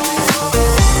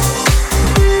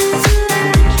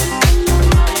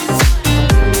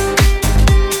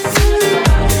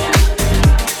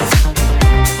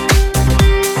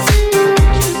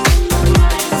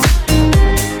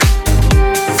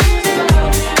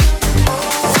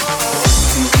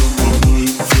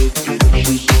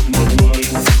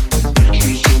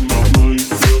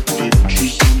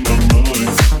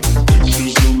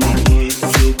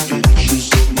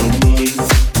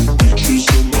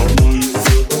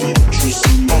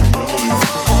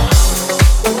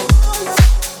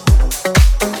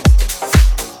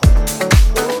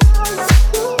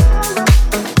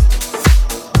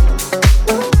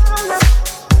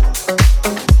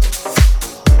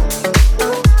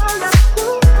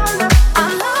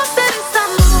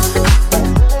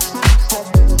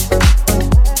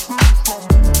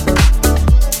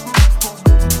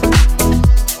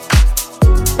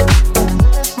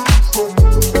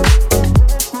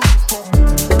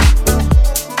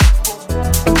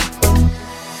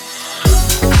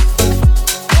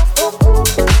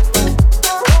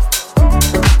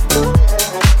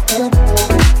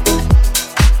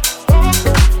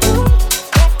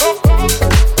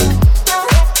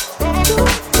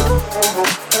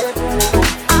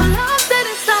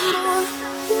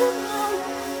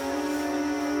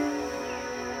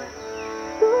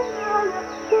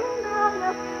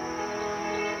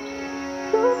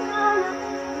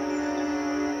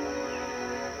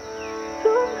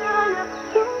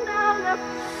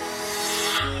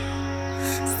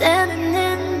 Standing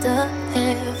in the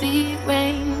heavy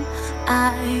rain,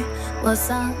 I was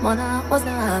someone I was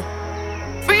not.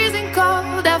 Freezing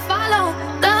cold that followed,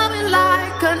 coming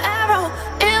like an arrow.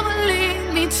 It will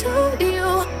lead me to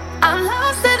you. I'm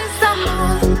lost in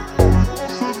someone.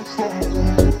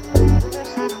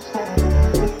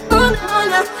 Oh no,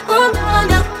 no, oh no,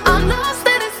 no. I'm lost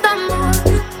in someone.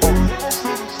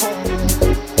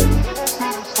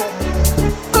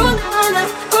 Oh no, no,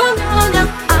 oh no, no.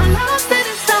 I'm lost in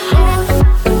someone.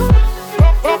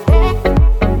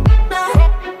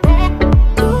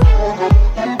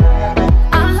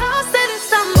 I'm lost in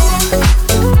someone.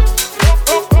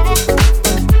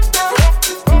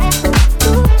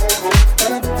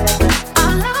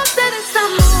 I'm lost in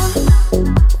someone.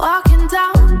 Walking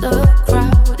down the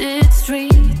crowded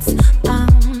streets,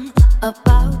 I'm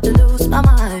about to lose my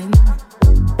mind.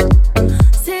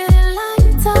 City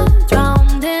lights are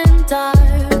drowned in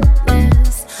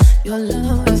darkness. Your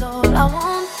love is all I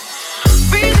want.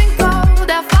 Freezing cold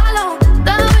that follow,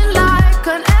 coming like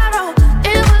an arrow.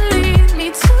 It will lead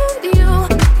me to you.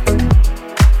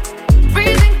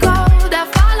 Freezing cold that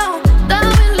follow,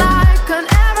 coming like an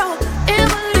arrow. It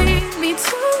will lead me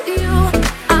to you.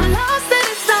 I'm lost in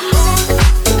someone.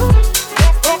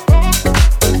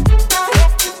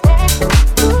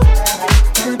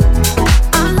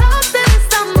 I'm lost in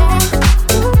someone.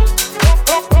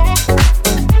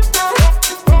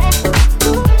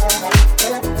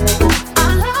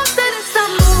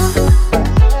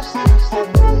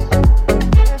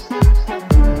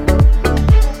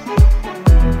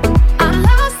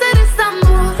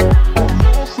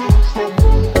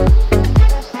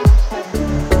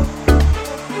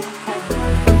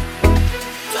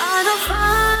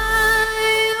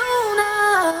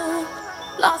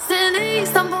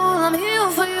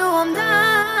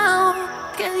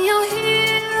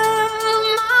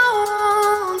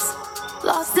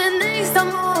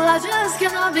 Istanbul, I just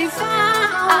cannot be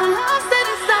found. I'm lost in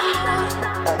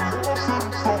Istanbul.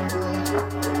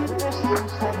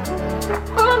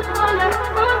 I'm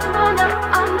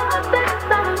lost in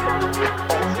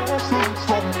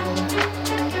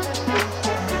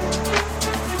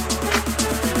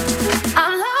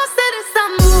I'm lost in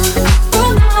Istanbul. Oh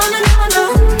no no no no.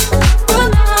 Oh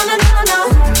no no no no.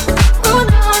 Oh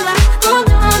no no oh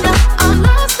no no. I'm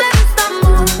lost in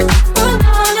Istanbul. Oh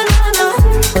no no no no.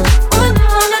 Oh no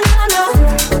no no no.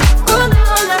 Oh no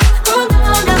no oh no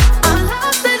no. I'm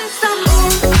lost in Istanbul.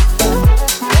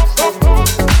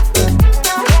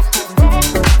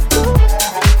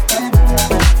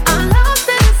 I'm lost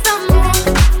in Istanbul.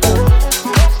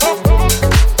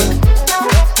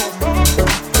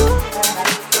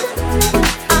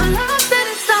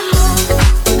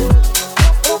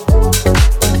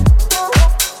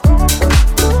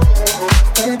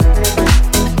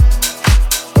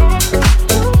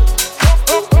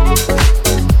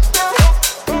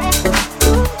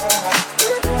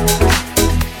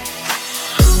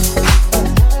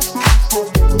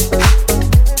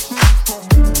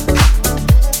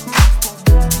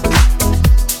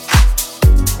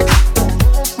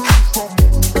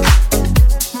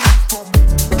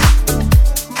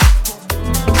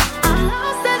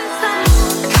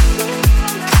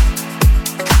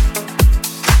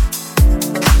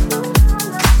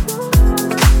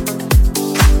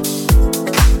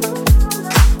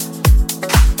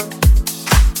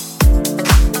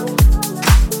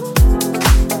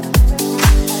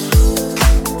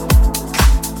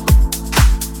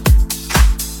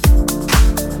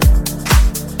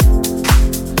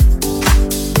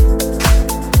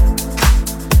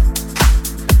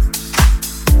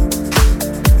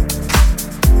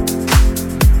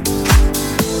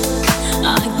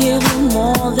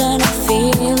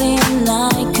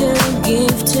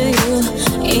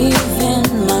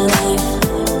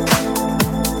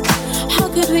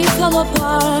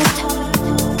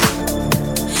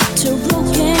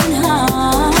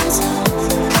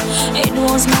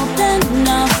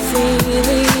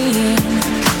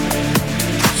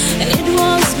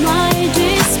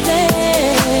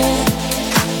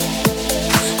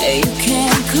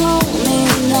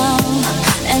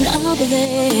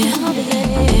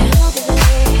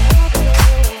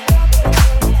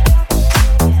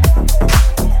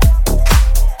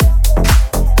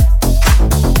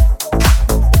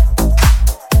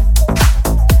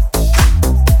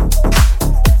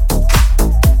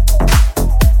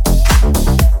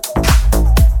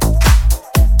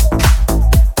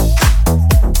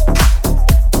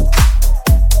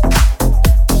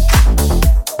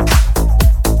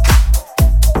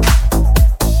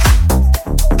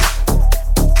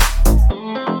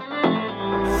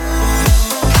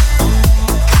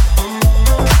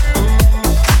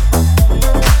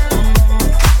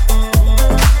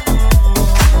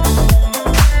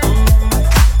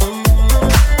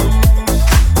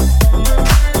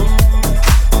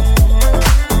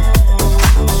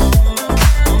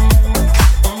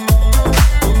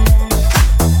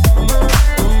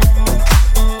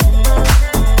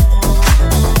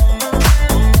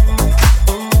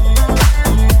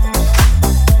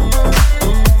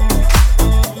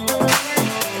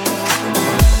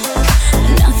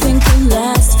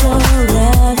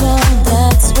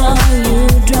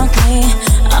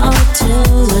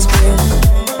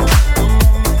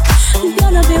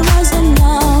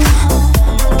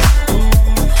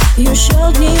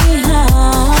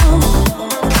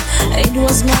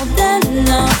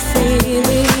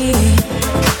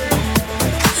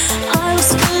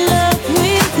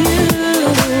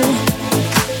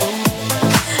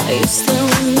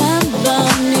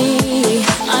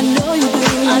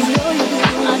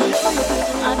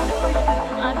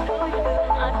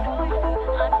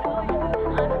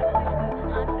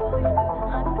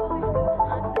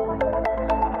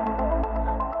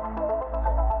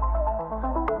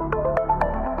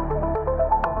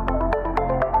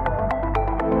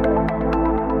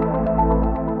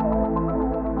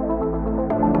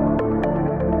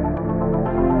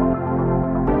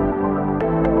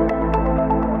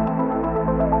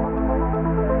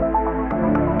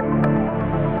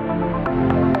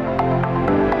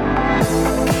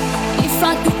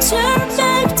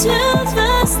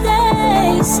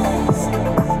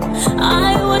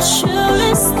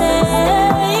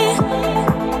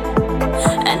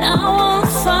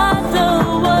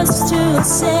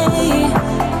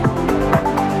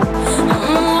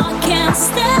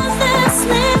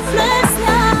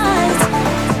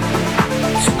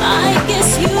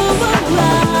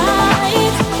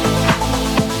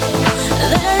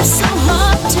 There's so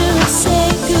hard to say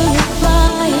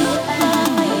goodbye.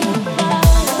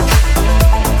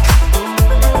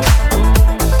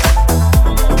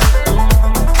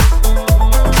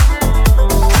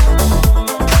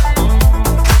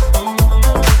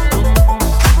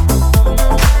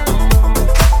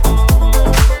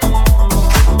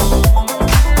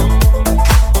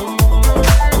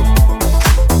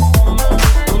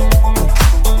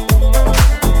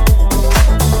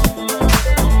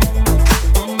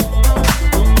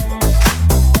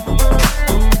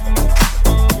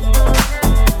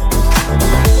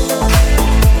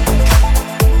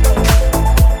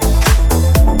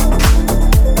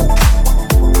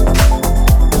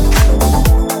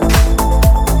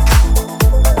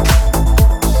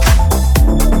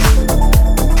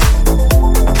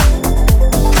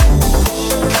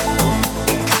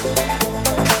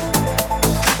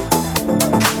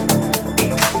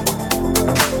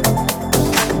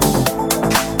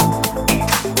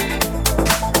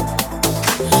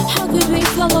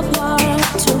 fall apart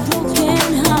to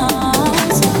broken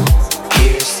hearts.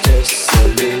 Here's the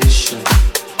solution.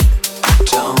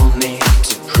 Don't need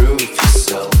to prove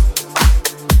yourself.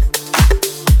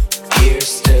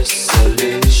 Here's the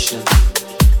solution.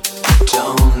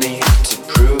 Don't need to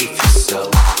prove yourself.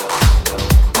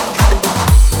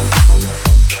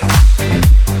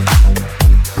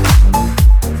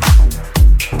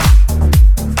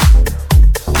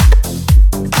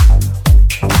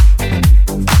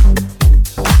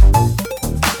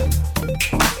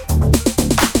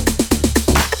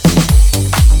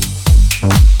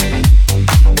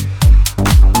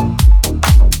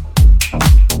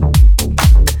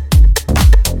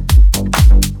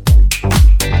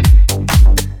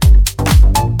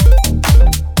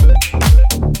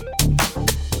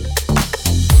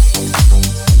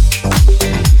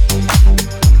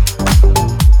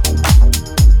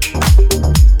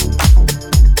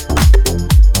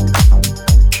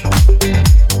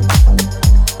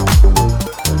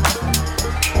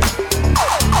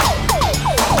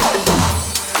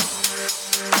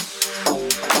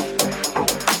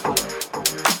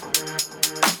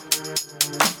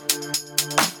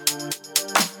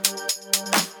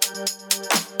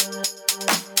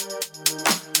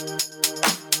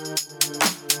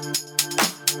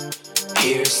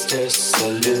 Here's the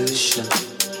solution.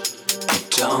 You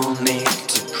don't need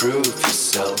to prove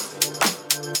yourself.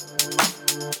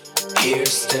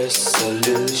 Here's the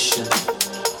solution.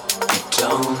 You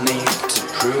don't need to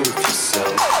prove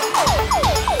yourself.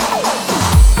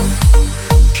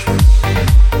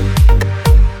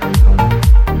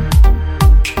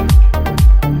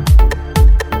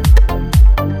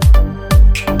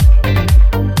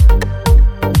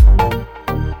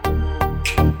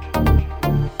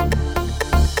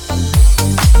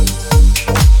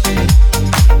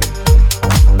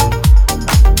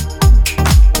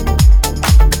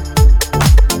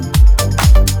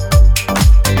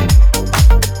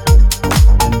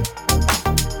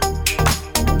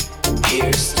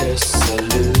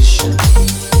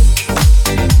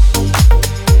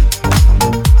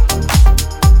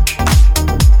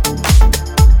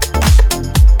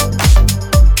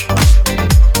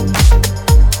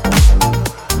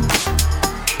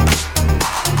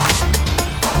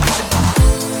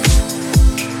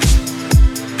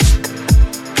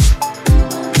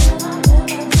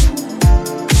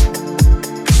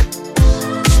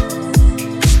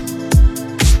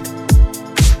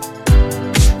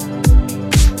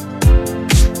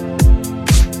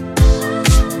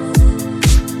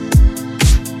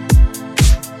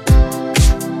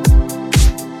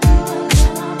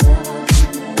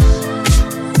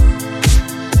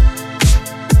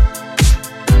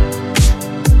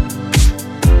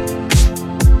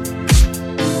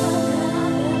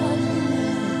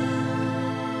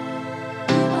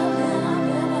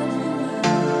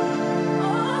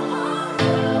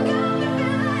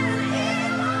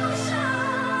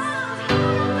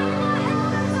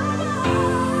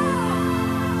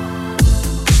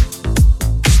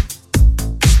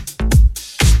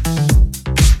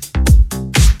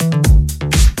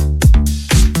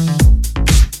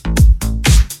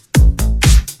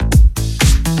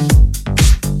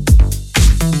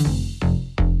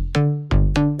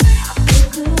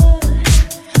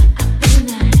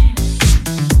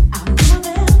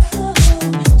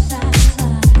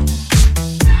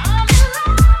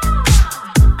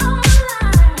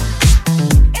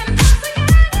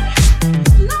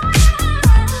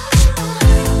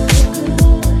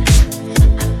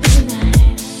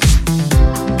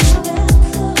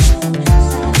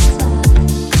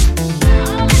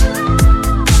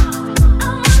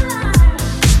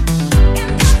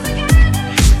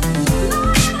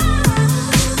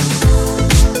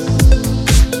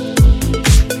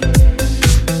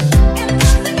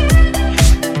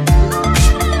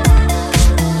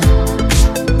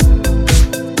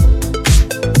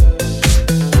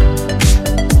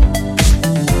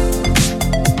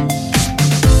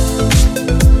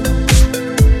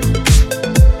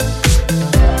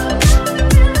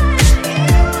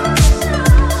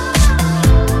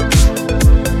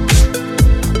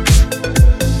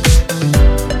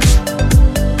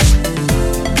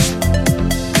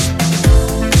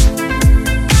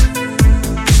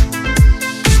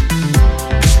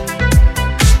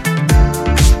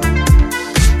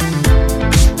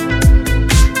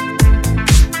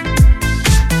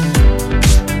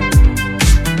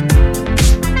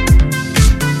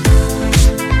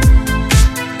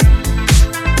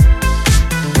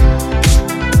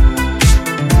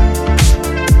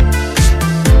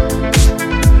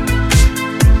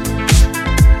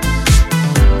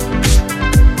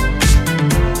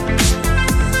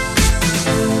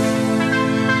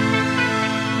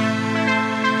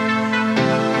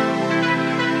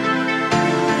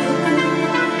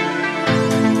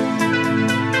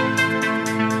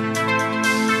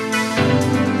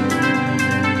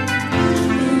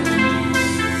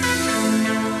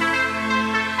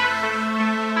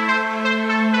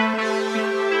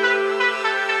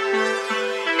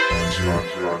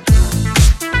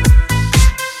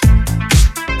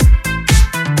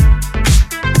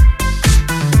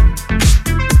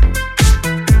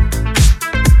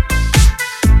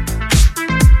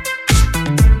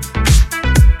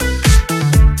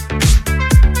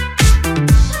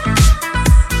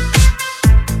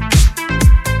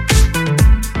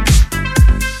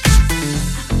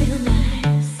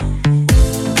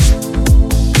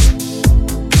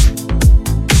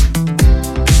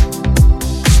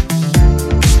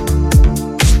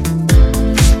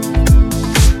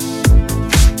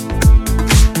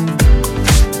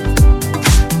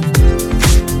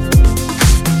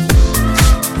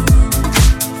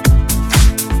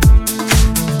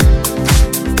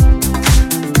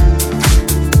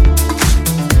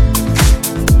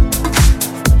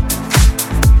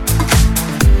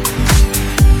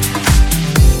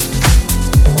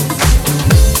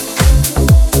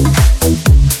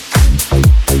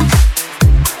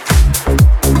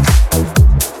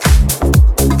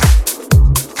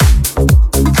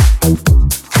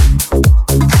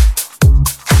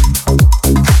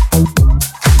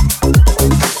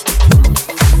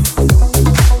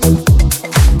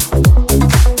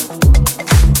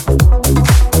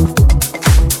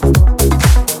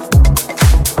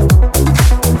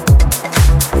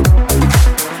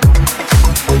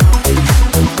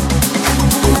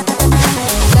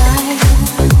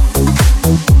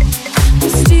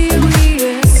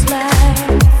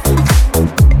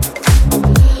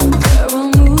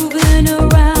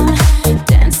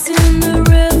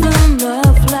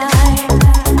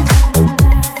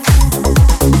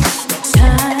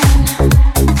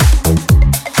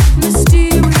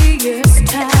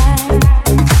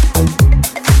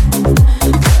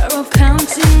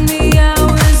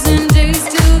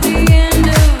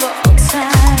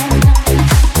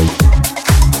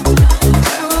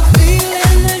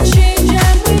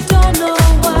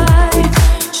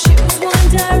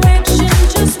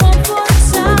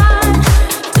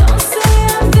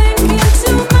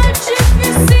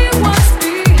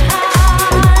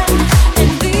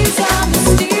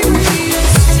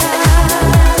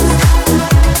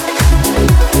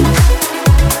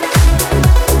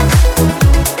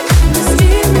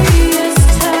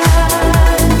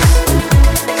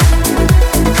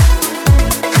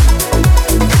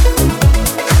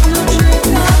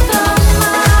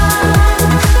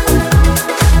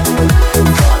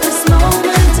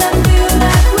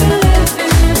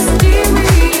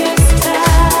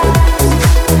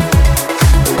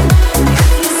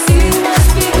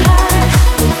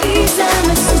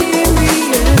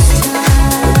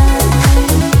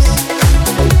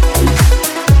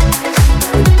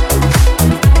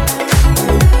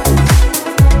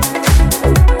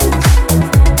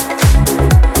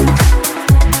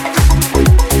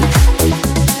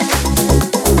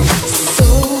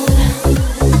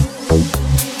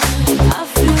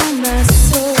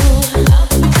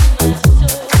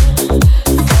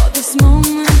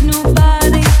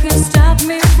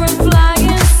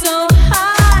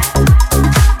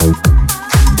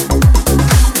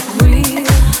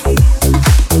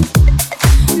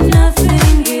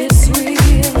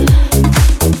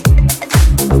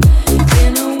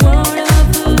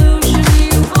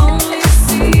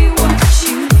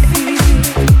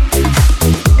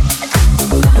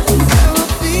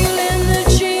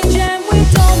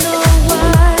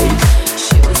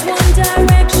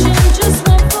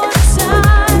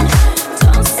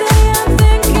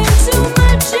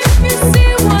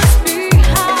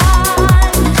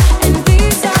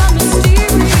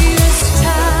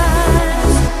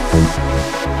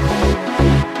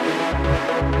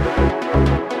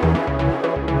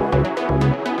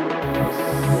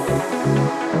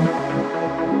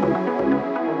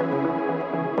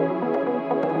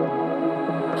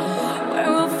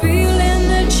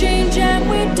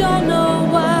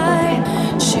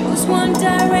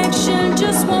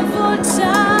 for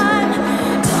time.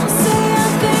 Don't say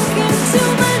I'm thinking too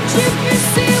much if you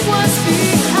see what's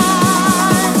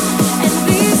behind. And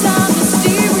these are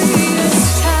mysterious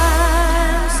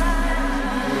times.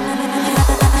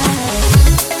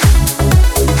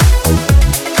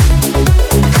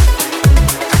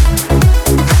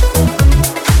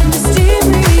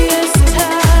 Mysterious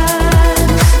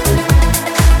times.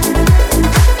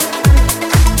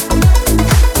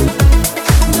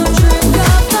 No trick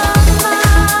of the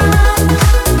mind.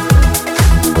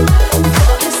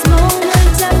 For this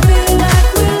moment I feel like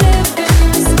we live in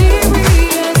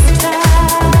mysterious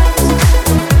times.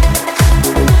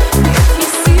 If you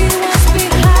see what's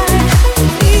behind,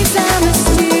 these are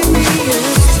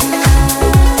mysterious times.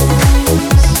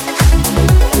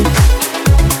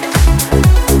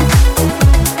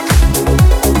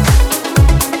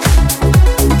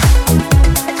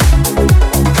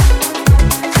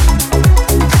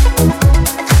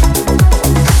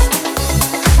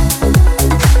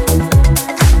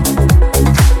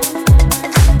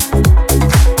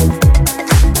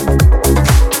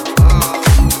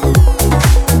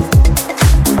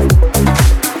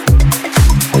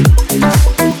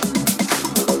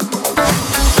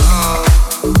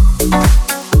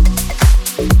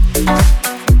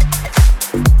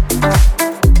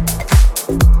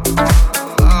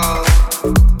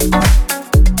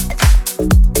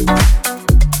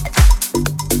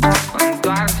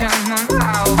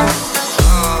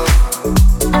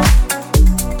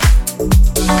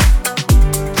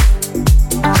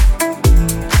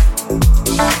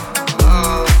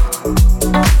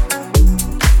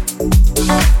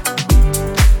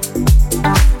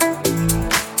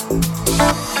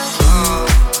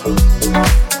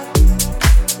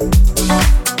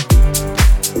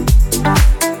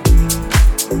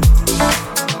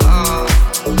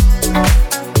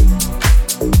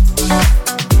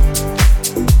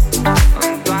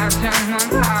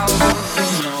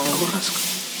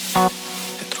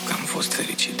 Pentru că am fost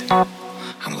fericit.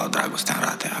 Am luat dragostea în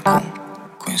rate acum,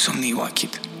 cu insomniu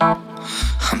achit.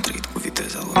 Am trăit cu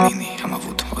viteza luminii, am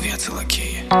avut o viață la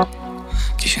cheie.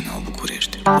 Chișinău,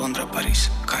 București, Londra, Paris,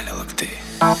 Calea Lactee.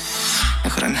 Ne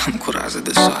hrăneam cu raze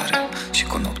de soare și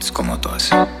cu nopți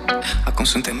comodoase. Acum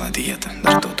suntem la dietă,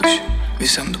 dar totuși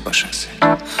visăm după 6.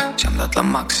 Și-am dat la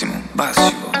maximum bas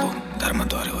și volum, dar mă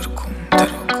doare oricum. Te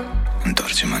rog,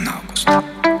 întoarce-mă în august.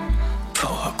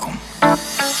 Fă-o acum.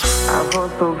 A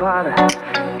fost o vară,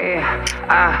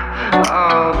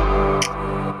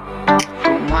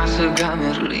 frumoasă ca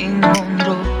Marilyn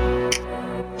Monroe,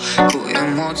 cu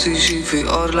emoții și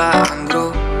fiori la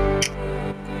angro,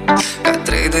 ca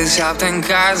 3 de 7 în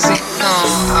casino.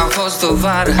 A fost o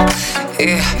vară,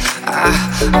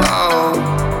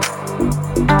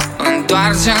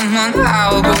 întoarce-mă în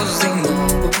august din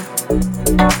nou.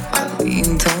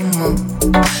 Alintă-mă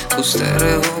cu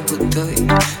stereopul tăi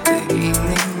de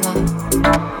inimă.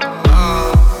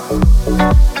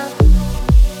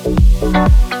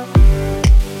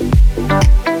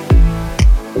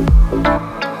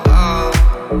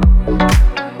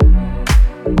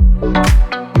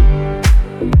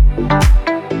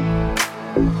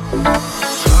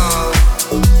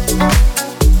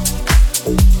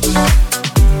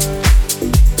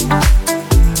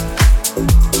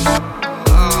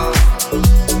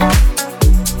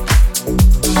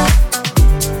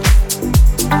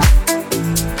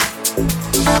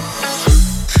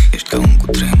 Ești ca un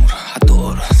cutremur,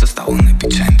 ador să stau în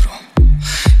epicentru.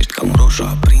 Ești ca un roșu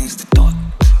aprins de tot,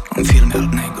 un film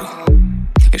alb-negru.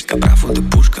 Ești ca praful de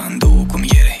pușcă în două cum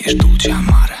ieri. Ești dulce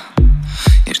amară,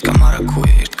 ești ca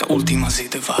maracuie, ești ca ultima zi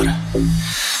de vară.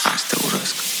 Azi te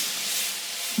urăsc,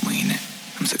 mâine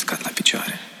am să-ți cad la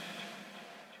picioare.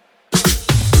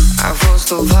 A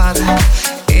fost o vară,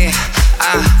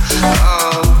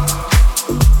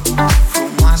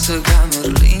 frumoasă ca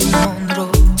Marilyn Monroe,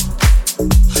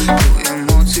 cu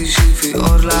emoții și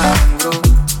fiori la angro,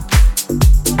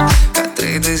 ca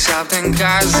 3 de 7 în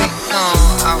casino.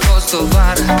 A fost o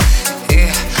vară,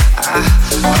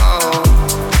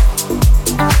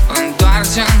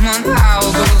 întoarce-mă în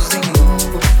august din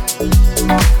nou.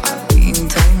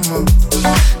 Alintă-mă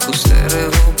cu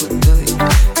stereopul tăi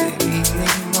de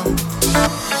inimă.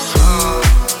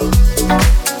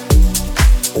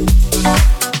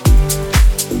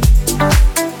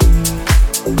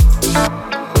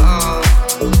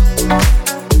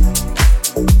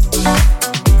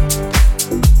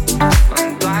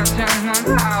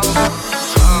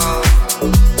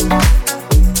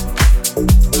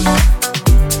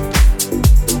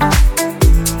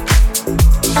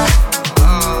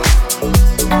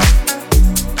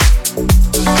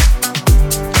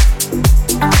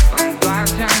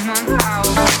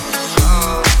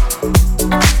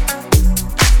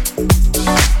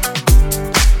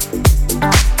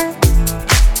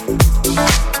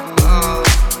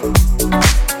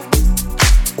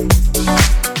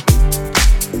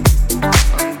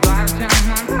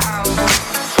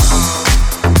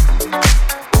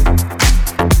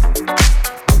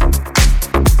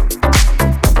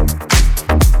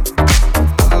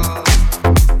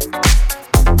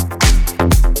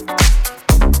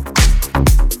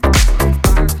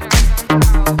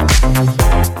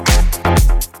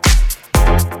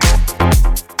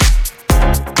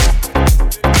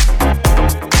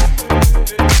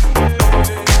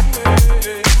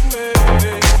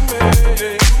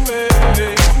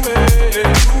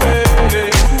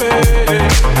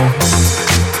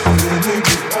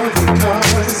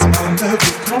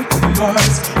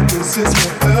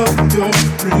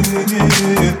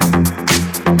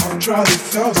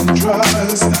 thousand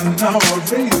tries, and now I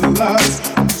realize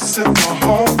you set my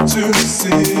heart to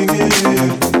singing.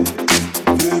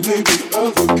 There may be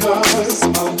other guys,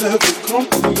 I'll never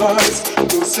compromise,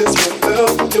 'cause it's my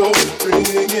love you're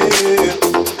bringing.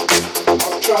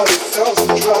 I've tried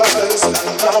 1,000 tries,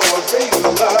 and now I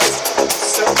realize you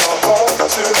set my heart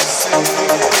to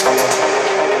singing.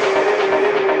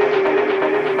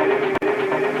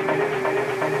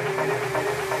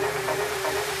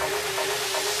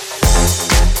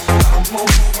 I'm on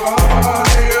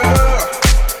fire.